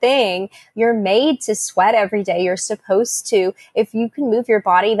good thing. You're made to sweat every day. You're supposed to. If you can move your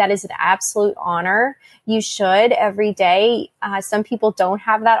body, that is an absolute honor. You should every day. Some people don't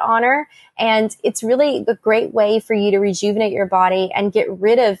have that honor. And it's really a great way for you to rejuvenate your body and get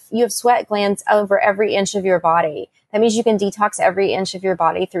rid of, you have sweat glands over every inch of your body. That means you can detox every inch of your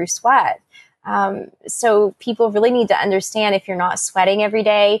body through sweat. So people really need to understand if you're not sweating every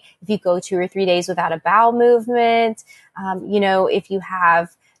day, if you go 2 or 3 days without a bowel movement, if you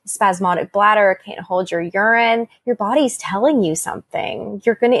have spasmodic bladder, can't hold your urine, your body's telling you something.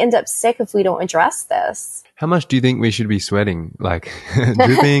 You're going to end up sick if we don't address this. How much do you think we should be sweating? Like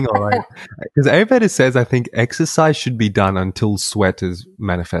dripping or like, because Ayurveda says, I think exercise should be done until sweat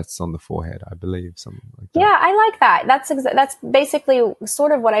manifests on the forehead, I believe, something like that. Yeah, I like that. That's basically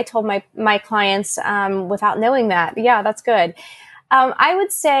sort of what I told my clients, without knowing that. But yeah, that's good. I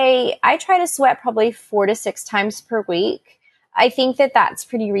would say I try to sweat probably 4 to 6 times per week. I think that that's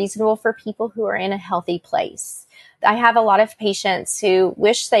pretty reasonable for people who are in a healthy place. I have a lot of patients who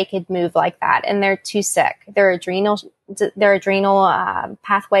wish they could move like that and they're too sick. Their adrenal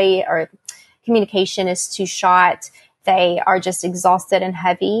pathway or communication is too shot. They are just exhausted and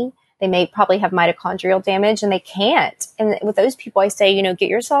heavy. They may probably have mitochondrial damage and they can't. And with those people, I say, get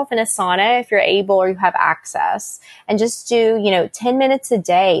yourself in a sauna if you're able or you have access and just do, 10 minutes a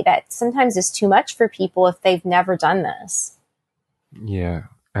day. That sometimes is too much for people if they've never done this. Yeah.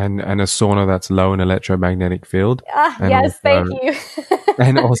 And a sauna that's low in electromagnetic field. Yes, thank you.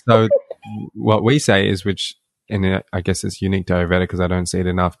 And also what we say is, and I guess it's unique to Ayurveda because I don't see it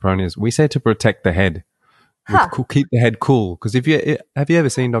enough, Prone, is we say to protect the head. Keep the head cool. Because have you ever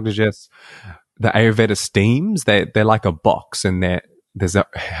seen, Dr. Jess, the Ayurveda steams? They're like a box and there's a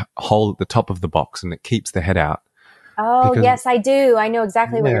hole at the top of the box and it keeps the head out. Oh, yes, I do. I know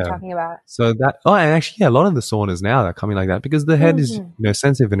exactly what you're talking about. So and actually, yeah, a lot of the saunas now are coming like that because the head is,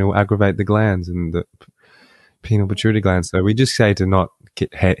 sensitive and it will aggravate the glands and the penile pituitary glands. So we just say to not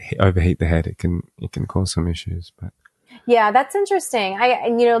overheat the head. It can cause some issues, but. Yeah, that's interesting.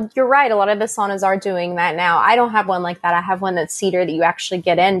 You're right. A lot of the saunas are doing that now. I don't have one like that. I have one that's cedar that you actually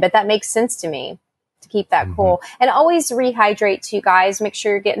get in, but that makes sense to me to keep that cool. And always rehydrate too, guys. Make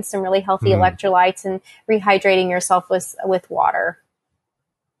sure you're getting some really healthy electrolytes and rehydrating yourself with water,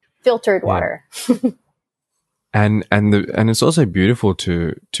 filtered water. And it's also beautiful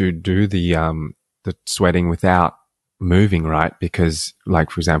to do the sweating without moving, right? Because, like,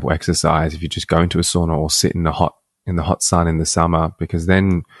 for example, exercise, if you just go into a sauna or sit in the hot sun in the summer, because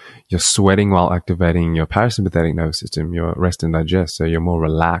then you're sweating while activating your parasympathetic nervous system, your rest and digest, so you're more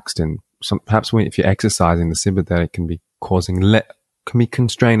relaxed. And perhaps if you're exercising, the sympathetic can be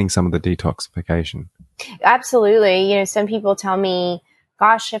constraining some of the detoxification. Absolutely. Some people tell me,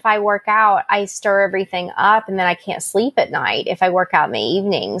 gosh, if I work out, I stir everything up and then I can't sleep at night if I work out in the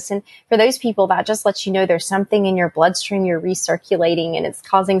evenings. And for those people, that just lets you know there's something in your bloodstream you're recirculating and it's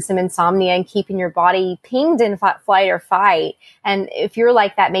causing some insomnia and keeping your body pinged in flight or fight. And if you're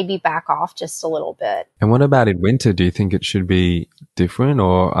like that, maybe back off just a little bit. And what about in winter? Do you think it should be different?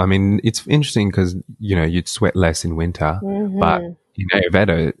 Or, I mean, it's interesting because, you'd sweat less in winter, but in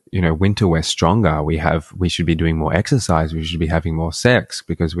Ayurveda, winter we're stronger. We should be doing more exercise. We should be having more sex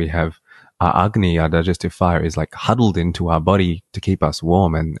because we have our Agni, our digestive fire is like huddled into our body to keep us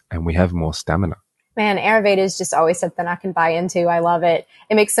warm and we have more stamina. Man, Ayurveda is just always something I can buy into. I love it.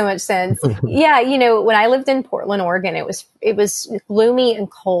 It makes so much sense. Yeah, when I lived in Portland, Oregon, it was gloomy and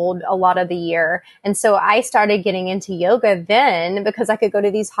cold a lot of the year. And so I started getting into yoga then because I could go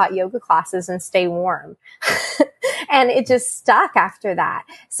to these hot yoga classes and stay warm. And it just stuck after that.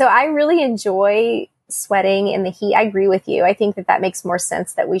 So I really enjoy sweating in the heat. I agree with you. I think that makes more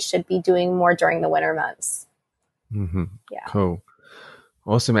sense that we should be doing more during the winter months. Mm-hmm. Yeah. Cool.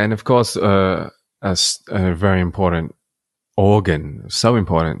 Awesome. And of course, a very important organ, so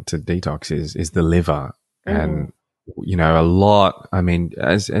important to detox is the liver. And, a lot, I mean,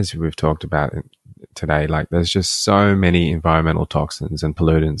 as we've talked about today, like there's just so many environmental toxins and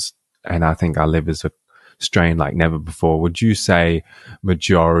pollutants. And I think our livers are strained like never before. Would you say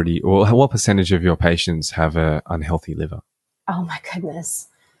majority, or what percentage of your patients have a unhealthy liver? Oh my goodness.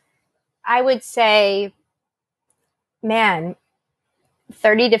 I would say, man,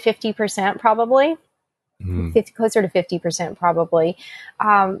 30 to 50% probably. 50, closer to 50% probably.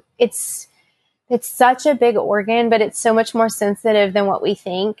 It's such a big organ, but it's so much more sensitive than what we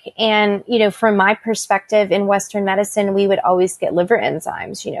think. And, from my perspective in Western medicine, we would always get liver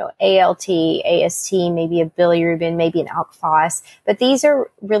enzymes, ALT, AST, maybe a bilirubin, maybe an alk phos. But these are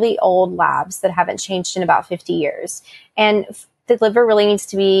really old labs that haven't changed in about 50 years. And the liver really needs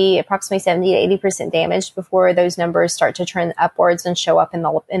to be approximately 70 to 80% damaged before those numbers start to trend upwards and show up in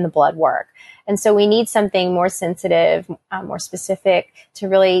the blood work. And so we need something more sensitive, more specific to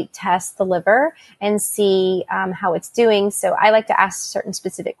really test the liver and see how it's doing. So I like to ask certain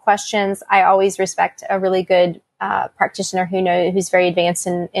specific questions. I always respect a really good practitioner who's very advanced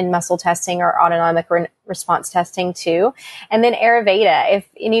in muscle testing or autonomic response testing too. And then Ayurveda. If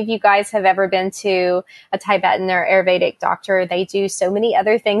any of you guys have ever been to a Tibetan or Ayurvedic doctor, they do so many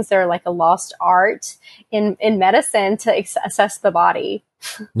other things that are like a lost art in medicine to assess the body.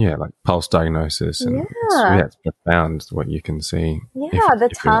 Yeah, like pulse diagnosis. And it's profound what you can see. Yeah, the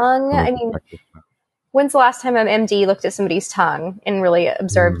tongue. I mean, when's the last time an MD looked at somebody's tongue and really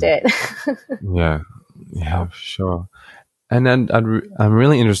observed it? Yeah, sure. And then I'm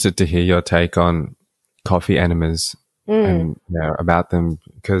really interested to hear your take on coffee enemas and about them,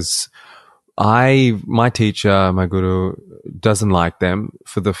 because my teacher, my guru, doesn't like them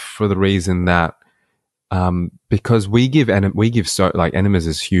for the reason that because we give so like enemas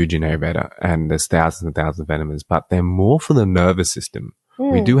is huge in Ayurveda, and there's thousands and thousands of enemas, but they're more for the nervous system.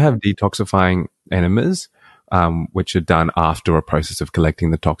 We do have detoxifying enemas, which are done after a process of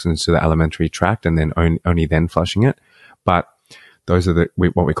collecting the toxins to the alimentary tract and then only then flushing it. But those are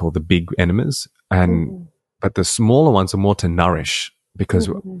what we call the big enemas, but the smaller ones are more to nourish, because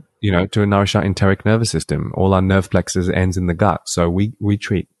to nourish our enteric nervous system. All our nerve plexus ends in the gut, so we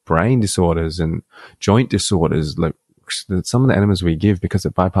treat brain disorders and joint disorders. Like some of the enemas we give, because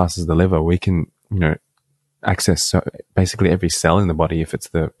it bypasses the liver, we can access basically every cell in the body if it's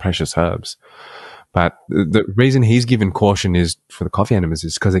the precious herbs. But the reason he's given caution is for the coffee enemas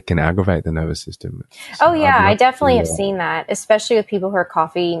is because it can aggravate the nervous system. So I definitely have seen that, especially with people who are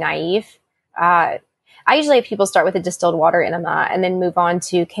coffee naive. I usually have people start with a distilled water enema and then move on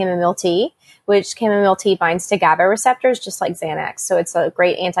to chamomile tea, which chamomile tea binds to GABA receptors just like Xanax. So it's a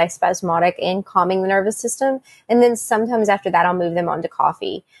great antispasmodic in calming the nervous system. And then sometimes after that, I'll move them on to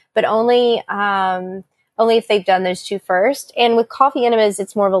coffee, but only if they've done those two first. And with coffee enemas,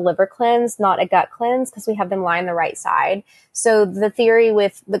 it's more of a liver cleanse, not a gut cleanse, because we have them lying the right side. So the theory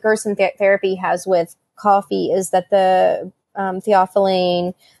with the Gerson therapy has with coffee is that the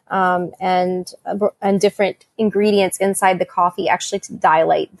theophylline and different ingredients inside the coffee actually to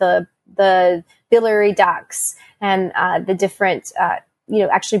dilate the biliary ducts and the different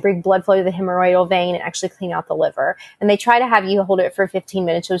actually bring blood flow to the hemorrhoidal vein and actually clean out the liver. And they try to have you hold it for 15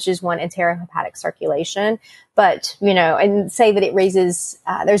 minutes, which is one enterohepatic circulation. But, and say that it raises,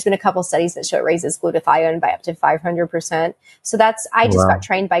 there's been a couple studies that show it raises glutathione by up to 500%. So I just got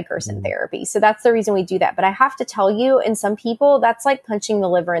trained by Gerson therapy. So that's the reason we do that. But I have to tell you, in some people, that's like punching the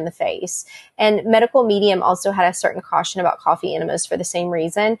liver in the face. And Medical Medium also had a certain caution about coffee enemas for the same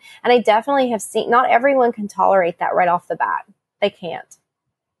reason. And I definitely have seen, not everyone can tolerate that right off the bat. They can't.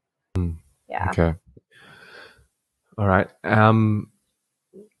 Yeah. Okay. All right.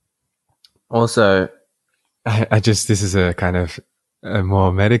 Also, this is a kind of a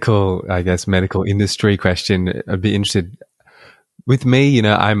more medical, I guess, medical industry question. I'd be interested with me,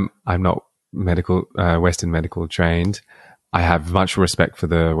 I'm not Western medical trained. I have much respect for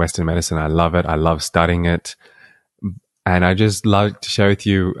the Western medicine. I love it. I love studying it. And I just love to share with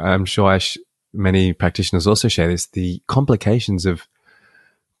you, I'm sure many practitioners also share this, the complications of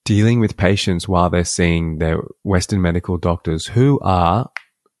dealing with patients while they're seeing their Western medical doctors who are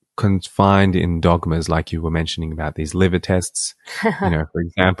confined in dogmas, like you were mentioning about these liver tests. For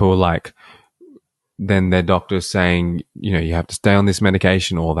example, like then their doctor's saying, you have to stay on this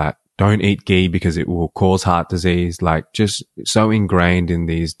medication, or that don't eat ghee because it will cause heart disease. Like, just so ingrained in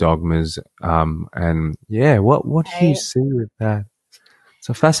these dogmas. And yeah, what do you see with that? It's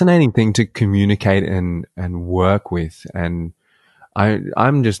a fascinating thing to communicate and work with. And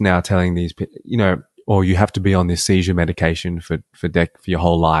I'm just now telling these people, or you have to be on this seizure medication for your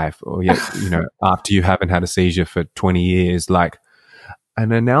whole life, or yet, after you haven't had a seizure for 20 years, like,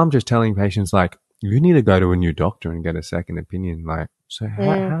 and then now I'm just telling patients, like, you need to go to a new doctor and get a second opinion. Like, so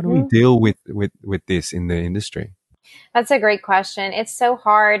how do we deal with this in the industry? That's a great question. It's so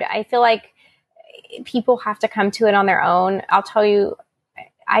hard. I feel like people have to come to it on their own. I'll tell you,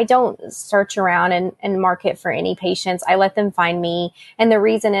 I don't search around and market for any patients. I let them find me. And the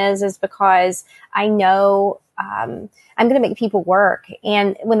reason is because I know, I'm going to make people work.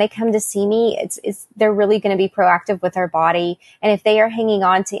 And when they come to see me, they're really going to be proactive with their body. And if they are hanging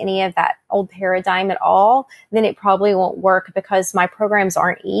on to any of that old paradigm at all, then it probably won't work, because my programs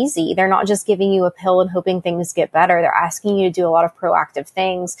aren't easy. They're not just giving you a pill and hoping things get better. They're asking you to do a lot of proactive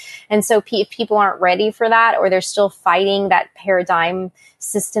things. And so if people aren't ready for that, or they're still fighting that paradigm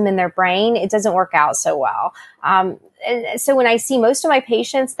system in their brain, it doesn't work out so well. And so when I see most of my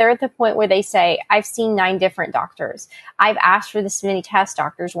patients, they're at the point where they say, I've seen 9 different doctors. I've asked for this many tests.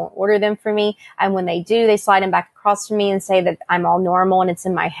 Doctors won't order them for me. And when they do, they slide them back across from me and say that I'm all normal and it's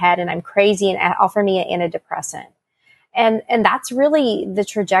in my head and I'm crazy, and offer me an antidepressant. And that's really the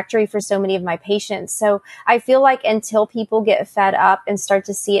trajectory for so many of my patients. So I feel like until people get fed up and start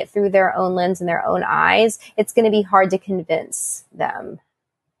to see it through their own lens and their own eyes, it's going to be hard to convince them.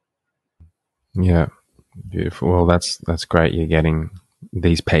 Yeah. Beautiful. Well, that's great. You're getting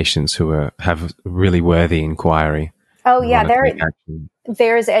these patients who have really worthy inquiry. Oh yeah,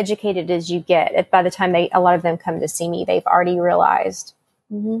 they're as educated as you get. By the time a lot of them come to see me, they've already realized.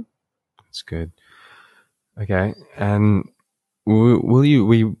 Mm-hmm. That's good. Okay, and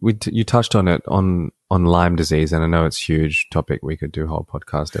you touched on it on Lyme disease, and I know it's a huge topic. We could do whole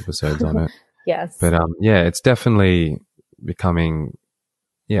podcast episodes on it. Yes, but it's definitely becoming.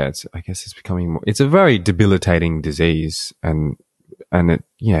 Yeah, it's becoming more. It's a very debilitating disease, and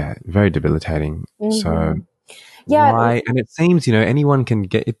very debilitating. Mm-hmm. So why? And it seems anyone can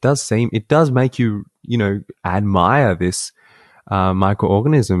get. It does make you admire this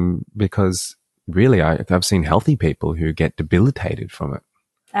microorganism, because really I've seen healthy people who get debilitated from it.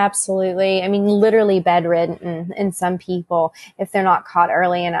 Absolutely. I mean, literally bedridden in some people if they're not caught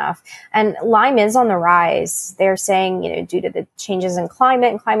early enough. And Lyme is on the rise. They're saying, due to the changes in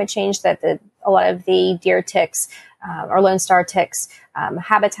climate and climate change, that a lot of the deer ticks or Lone Star ticks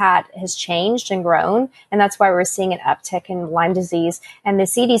habitat has changed and grown. And that's why we're seeing an uptick in Lyme disease. And the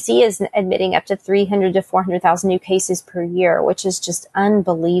CDC is admitting up to 300 to 400,000 new cases per year, which is just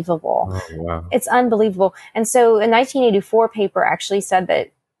unbelievable. Oh, wow. It's unbelievable. And so a 1984 paper actually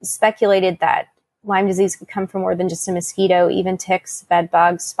speculated that Lyme disease could come from more than just a mosquito, even ticks, bed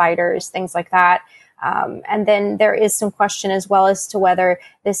bugs, spiders, things like that. And then there is some question as well as to whether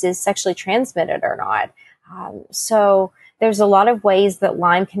this is sexually transmitted or not. So there's a lot of ways that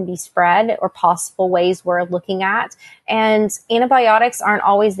Lyme can be spread, or possible ways we're looking at. And antibiotics aren't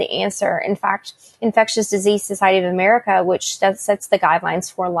always the answer. In fact, Infectious Disease Society of America, which sets the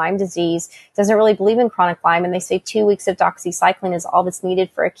guidelines for Lyme disease, doesn't really believe in chronic Lyme. And they say 2 weeks of doxycycline is all that's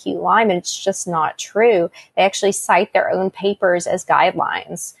needed for acute Lyme. And it's just not true. They actually cite their own papers as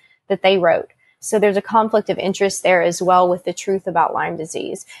guidelines that they wrote. So there's a conflict of interest there as well with the truth about Lyme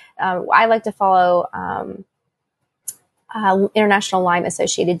disease. I like to follow International Lyme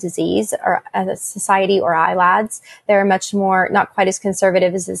Associated Disease or Society, or ILADS. They're much more, not quite as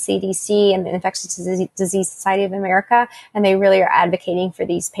conservative as the CDC and the Infectious Disease Society of America. And they really are advocating for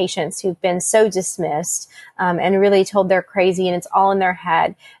these patients who've been so dismissed and really told they're crazy and it's all in their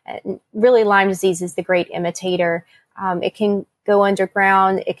head. And really, Lyme disease is the great imitator. It can go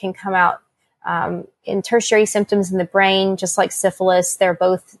underground. It can come out in tertiary symptoms in the brain, just like syphilis. They're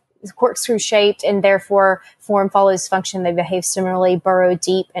both corkscrew shaped, and therefore form follows function. They behave similarly, burrow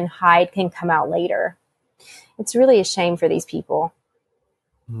deep, and hide can come out later. It's really a shame for these people.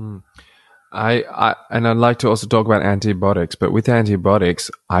 I'd like to also talk about antibiotics, but with antibiotics,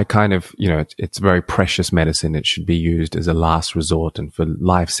 I kind of, it's very precious medicine. It should be used as a last resort and for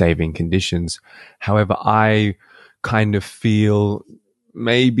life-saving conditions. However, I kind of feel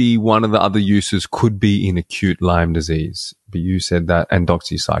maybe one of the other uses could be in acute Lyme disease. But you said that, and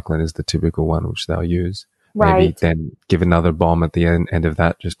doxycycline is the typical one which they'll use. Right. Maybe then give another bomb at the end of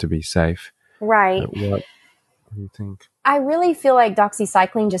that just to be safe. Right. What do you think? I really feel like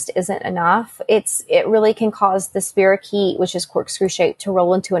doxycycline just isn't enough. It really can cause the spirochete, which is corkscrew shaped, to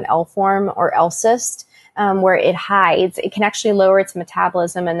roll into an L form or L cyst, where it hides. It can actually lower its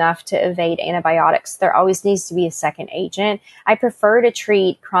metabolism enough to evade antibiotics. There always needs to be a second agent. I prefer to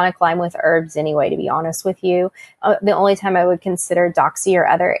treat chronic Lyme with herbs anyway, to be honest with you. The only time I would consider doxy or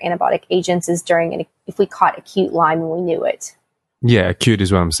other antibiotic agents is if we caught acute Lyme and we knew it. Yeah, acute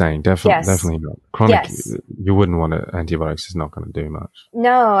is what I'm saying. Definitely, Yes. definitely not. Chronic, Yes. you wouldn't want to, antibiotics is not going to do much.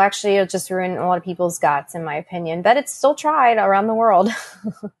 No, actually, it'll just ruin a lot of people's guts, in my opinion. But it's still tried around the world.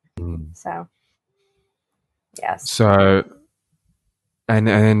 So, yes. So,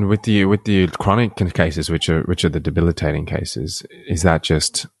 and with the chronic cases, which are the debilitating cases, is that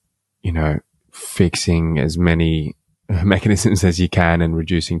just, fixing as many mechanisms as you can and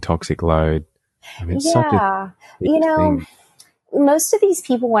reducing toxic load? I mean, it's such a big thing. Most of these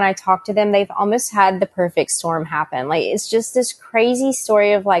people, when I talk to them, they've almost had the perfect storm happen. Like, it's just this crazy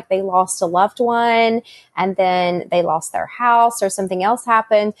story of like, they lost a loved one and then they lost their house or something else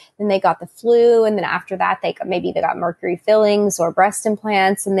happened. Then they got the flu. And then after that, maybe they got mercury fillings or breast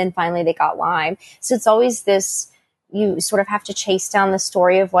implants. And then finally they got Lyme. So it's always this, you sort of have to chase down the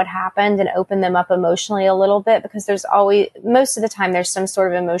story of what happened and open them up emotionally a little bit, because most of the time there's some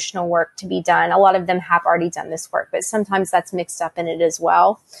sort of emotional work to be done. A lot of them have already done this work, but sometimes that's mixed up in it as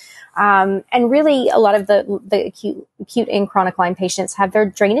well. And really a lot of the acute and chronic Lyme patients have their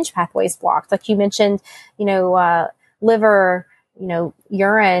drainage pathways blocked. Like you mentioned, liver,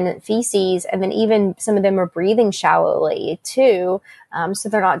 urine, feces, and then even some of them are breathing shallowly too. So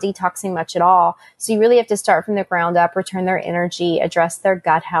they're not detoxing much at all. So you really have to start from the ground up, return their energy, address their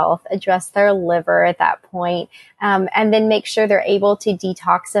gut health, address their liver at that point, and then make sure they're able to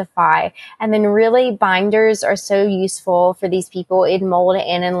detoxify. And then really binders are so useful for these people in mold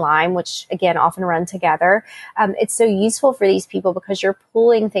and in Lyme, which again, often run together. It's so useful for these people because you're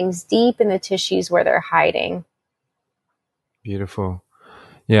pulling things deep in the tissues where they're hiding. Beautiful.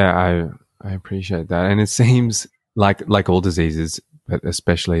 Yeah, I appreciate that. And it seems like all diseases, but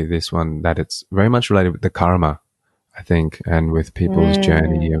especially this one, that it's very much related with the karma, I think, and with people's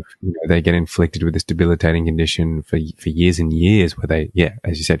journey of, they get inflicted with this debilitating condition for years and years where they,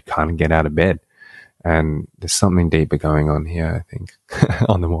 as you said, can't get out of bed. And there's something deeper going on here, I think,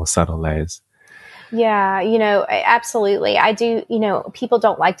 on the more subtle layers. Yeah, absolutely. I do, people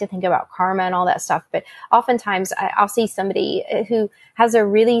don't like to think about karma and all that stuff, but oftentimes I'll see somebody who has a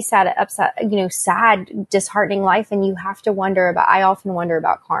really sad, upset, sad, disheartening life. And you have to I often wonder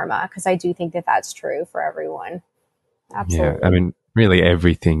about karma, because I do think that that's true for everyone. Absolutely. Yeah. I mean, really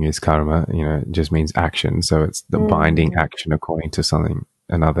everything is karma, it just means action. So it's the binding action according to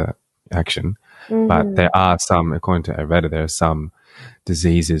another action. But there are some, according to Ayurveda, there are some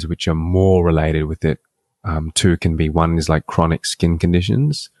diseases which are more related with it. Two can be, one is like chronic skin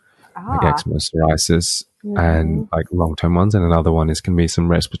conditions, like eczema, psoriasis, and like long-term ones. And another one can be some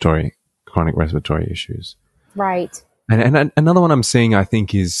chronic respiratory issues. Right. And another one I'm seeing, I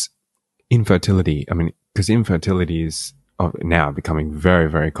think, is infertility. I mean, because infertility is now becoming very,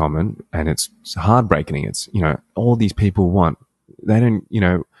 very common, and it's heartbreaking. It's, all these people they don't,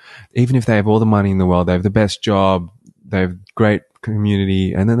 even if they have all the money in the world, they have the best job, they have great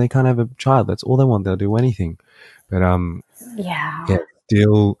community, and then they can't have a child. That's all they want. They'll do anything. But,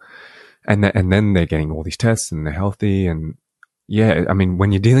 still, and then they're getting all these tests and they're healthy. And I mean,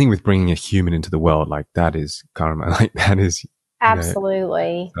 when you're dealing with bringing a human into the world, like that is karma, like that is.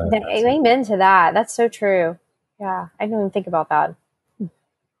 Absolutely. Amen to that. That's so true. Yeah. I didn't even think about that.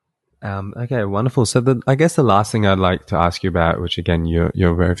 Okay, wonderful. So I guess the last thing I'd like to ask you about, which again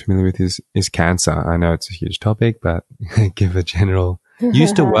you're very familiar with, is cancer. I know it's a huge topic, but give a general. You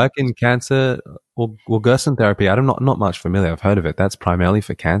used to work in cancer or Gerson therapy. I'm not much familiar. I've heard of it. That's primarily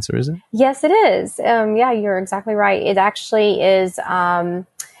for cancer, is it? Yes, it is. You're exactly right. It actually is an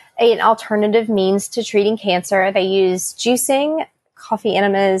alternative means to treating cancer. They use juicing, coffee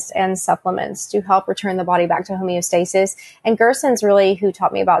enemas, and supplements to help return the body back to homeostasis. And Gerson's really who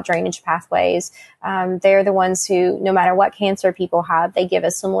taught me about drainage pathways. They're the ones who, no matter what cancer people have, they give a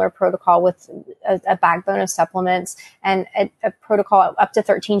similar protocol with a backbone of supplements and a protocol up to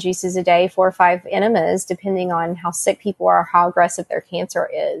 13 juices a day, 4 or 5 enemas, depending on how sick people are, how aggressive their cancer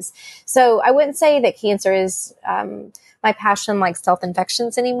is. So I wouldn't say that cancer is my passion like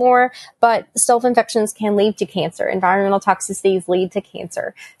self-infections anymore, but self-infections can lead to cancer. Environmental toxicities lead to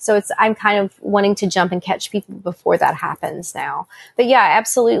cancer. So I'm kind of wanting to jump and catch people before that happens now. But yeah,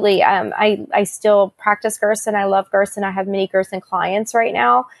 absolutely. I still practice Gerson. I love Gerson. I have many Gerson clients right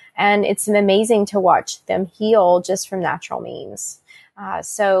now, and it's amazing to watch them heal just from natural means.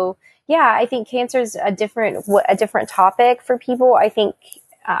 yeah, I think cancer is a different topic for people. I think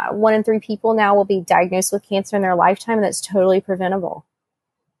 1 in 3 people now will be diagnosed with cancer in their lifetime, and that's totally preventable.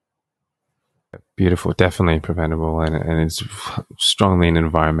 Beautiful, definitely preventable, and it's strongly an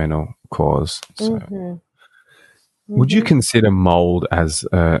environmental cause. So. Mm-hmm. Would you consider mold as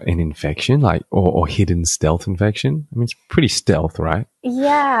an infection, like or hidden stealth infection? I mean, it's pretty stealth, right?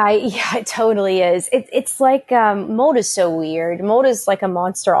 Yeah, it totally is. It's like mold is so weird. Mold is like a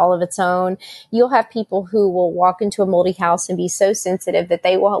monster all of its own. You'll have people who will walk into a moldy house and be so sensitive that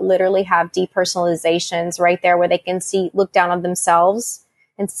they will literally have depersonalizations right there where they can look down on themselves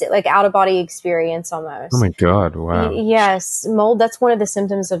and sit, like out of body experience almost. Oh my God! Wow. Yes, mold. That's one of the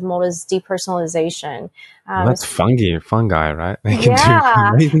symptoms of mold is depersonalization. Well, that's fungi, right? They can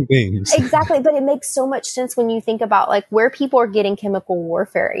Yeah. do amazing things. Exactly. But it makes so much sense when you think about like where people are getting chemical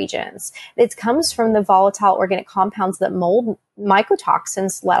warfare agents. It comes from the volatile organic compounds that mold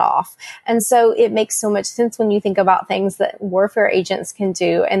mycotoxins let off. And so it makes so much sense when you think about things that warfare agents can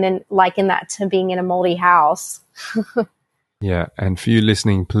do and then liken that to being in a moldy house. Yeah, and for you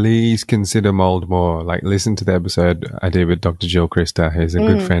listening, please consider mold more. Like, listen to the episode I did with Dr. Jill Christa, who's a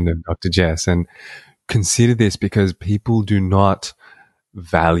good friend of Dr. Jess, and consider this because people do not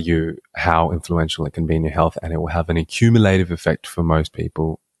value how influential it can be in your health, and it will have an accumulative effect for most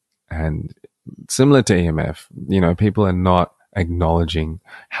people. And similar to EMF, you know, people are not acknowledging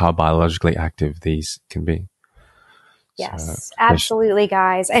how biologically active these can be. Yes, so, absolutely,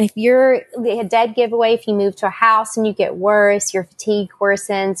 guys. And if you're a dead giveaway, if you move to a house and you get worse, your fatigue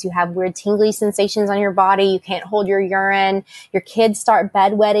worsens, you have weird tingly sensations on your body, you can't hold your urine, your kids start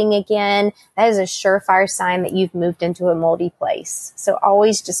bedwetting again, that is a surefire sign that you've moved into a moldy place. So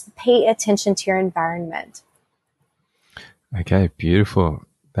always just pay attention to your environment. Okay, beautiful.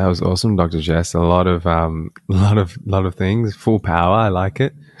 That was awesome, Dr. Jess. A lot of things. Full power. I like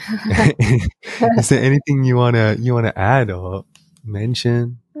it. Is there anything you wanna add or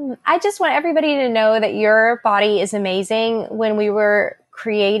mention? I just want everybody to know that your body is amazing. When we were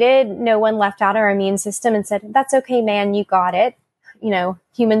created, no one left out our immune system and said, "That's okay, man, you got it." You know,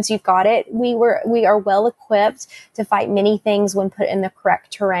 humans, you've got it. We are well equipped to fight many things when put in the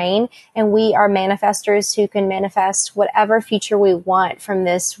correct terrain. And we are manifestors who can manifest whatever future we want from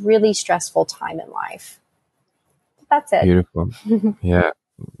this really stressful time in life. That's it. Beautiful. Yeah,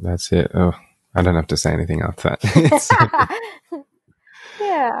 that's it. Oh, I don't have to say anything after that.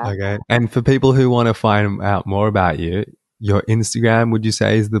 Yeah. Okay. And for people who want to find out more about you, your Instagram, would you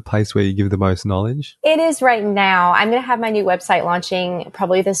say, is the place where you give the most knowledge? It is right now. I'm going to have my new website launching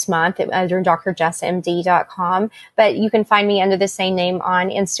probably this month under drjessmd.com. But you can find me under the same name on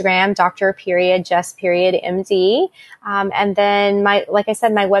Instagram, Dr.Jess.MD. And then like I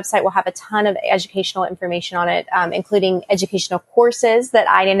said, my website will have a ton of educational information on it, including educational courses that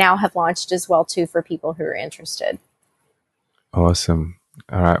I now have launched as well too for people who are interested. Awesome.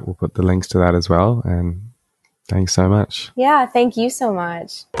 All right. We'll put the links to that as well. And thanks so much. Yeah, thank you so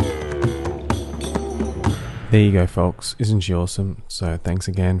much. There you go, folks. Isn't she awesome? So thanks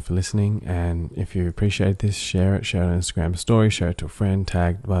again for listening. And if you appreciate this, share it on Instagram story, share it to a friend,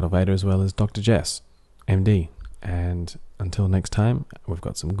 tag Vital Vader as well as Dr. Jess, MD. And until next time, we've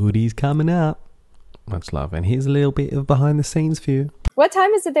got some goodies coming up. Much love. And here's a little bit of behind the scenes for you. What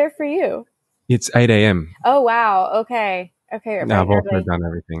time is it there for you? It's 8 a.m. Oh, wow. Okay. Now I've also done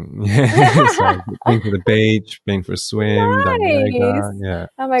everything. Yeah. So been for the beach, been for a swim, nice. done yoga. Yeah.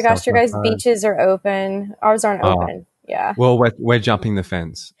 Oh my gosh, your guys' beaches are open. Ours aren't open. Yeah. Well, we're jumping the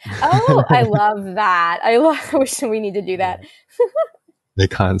fence. Oh, I love that. I wish we need to do that. They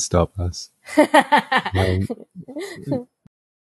can't stop us.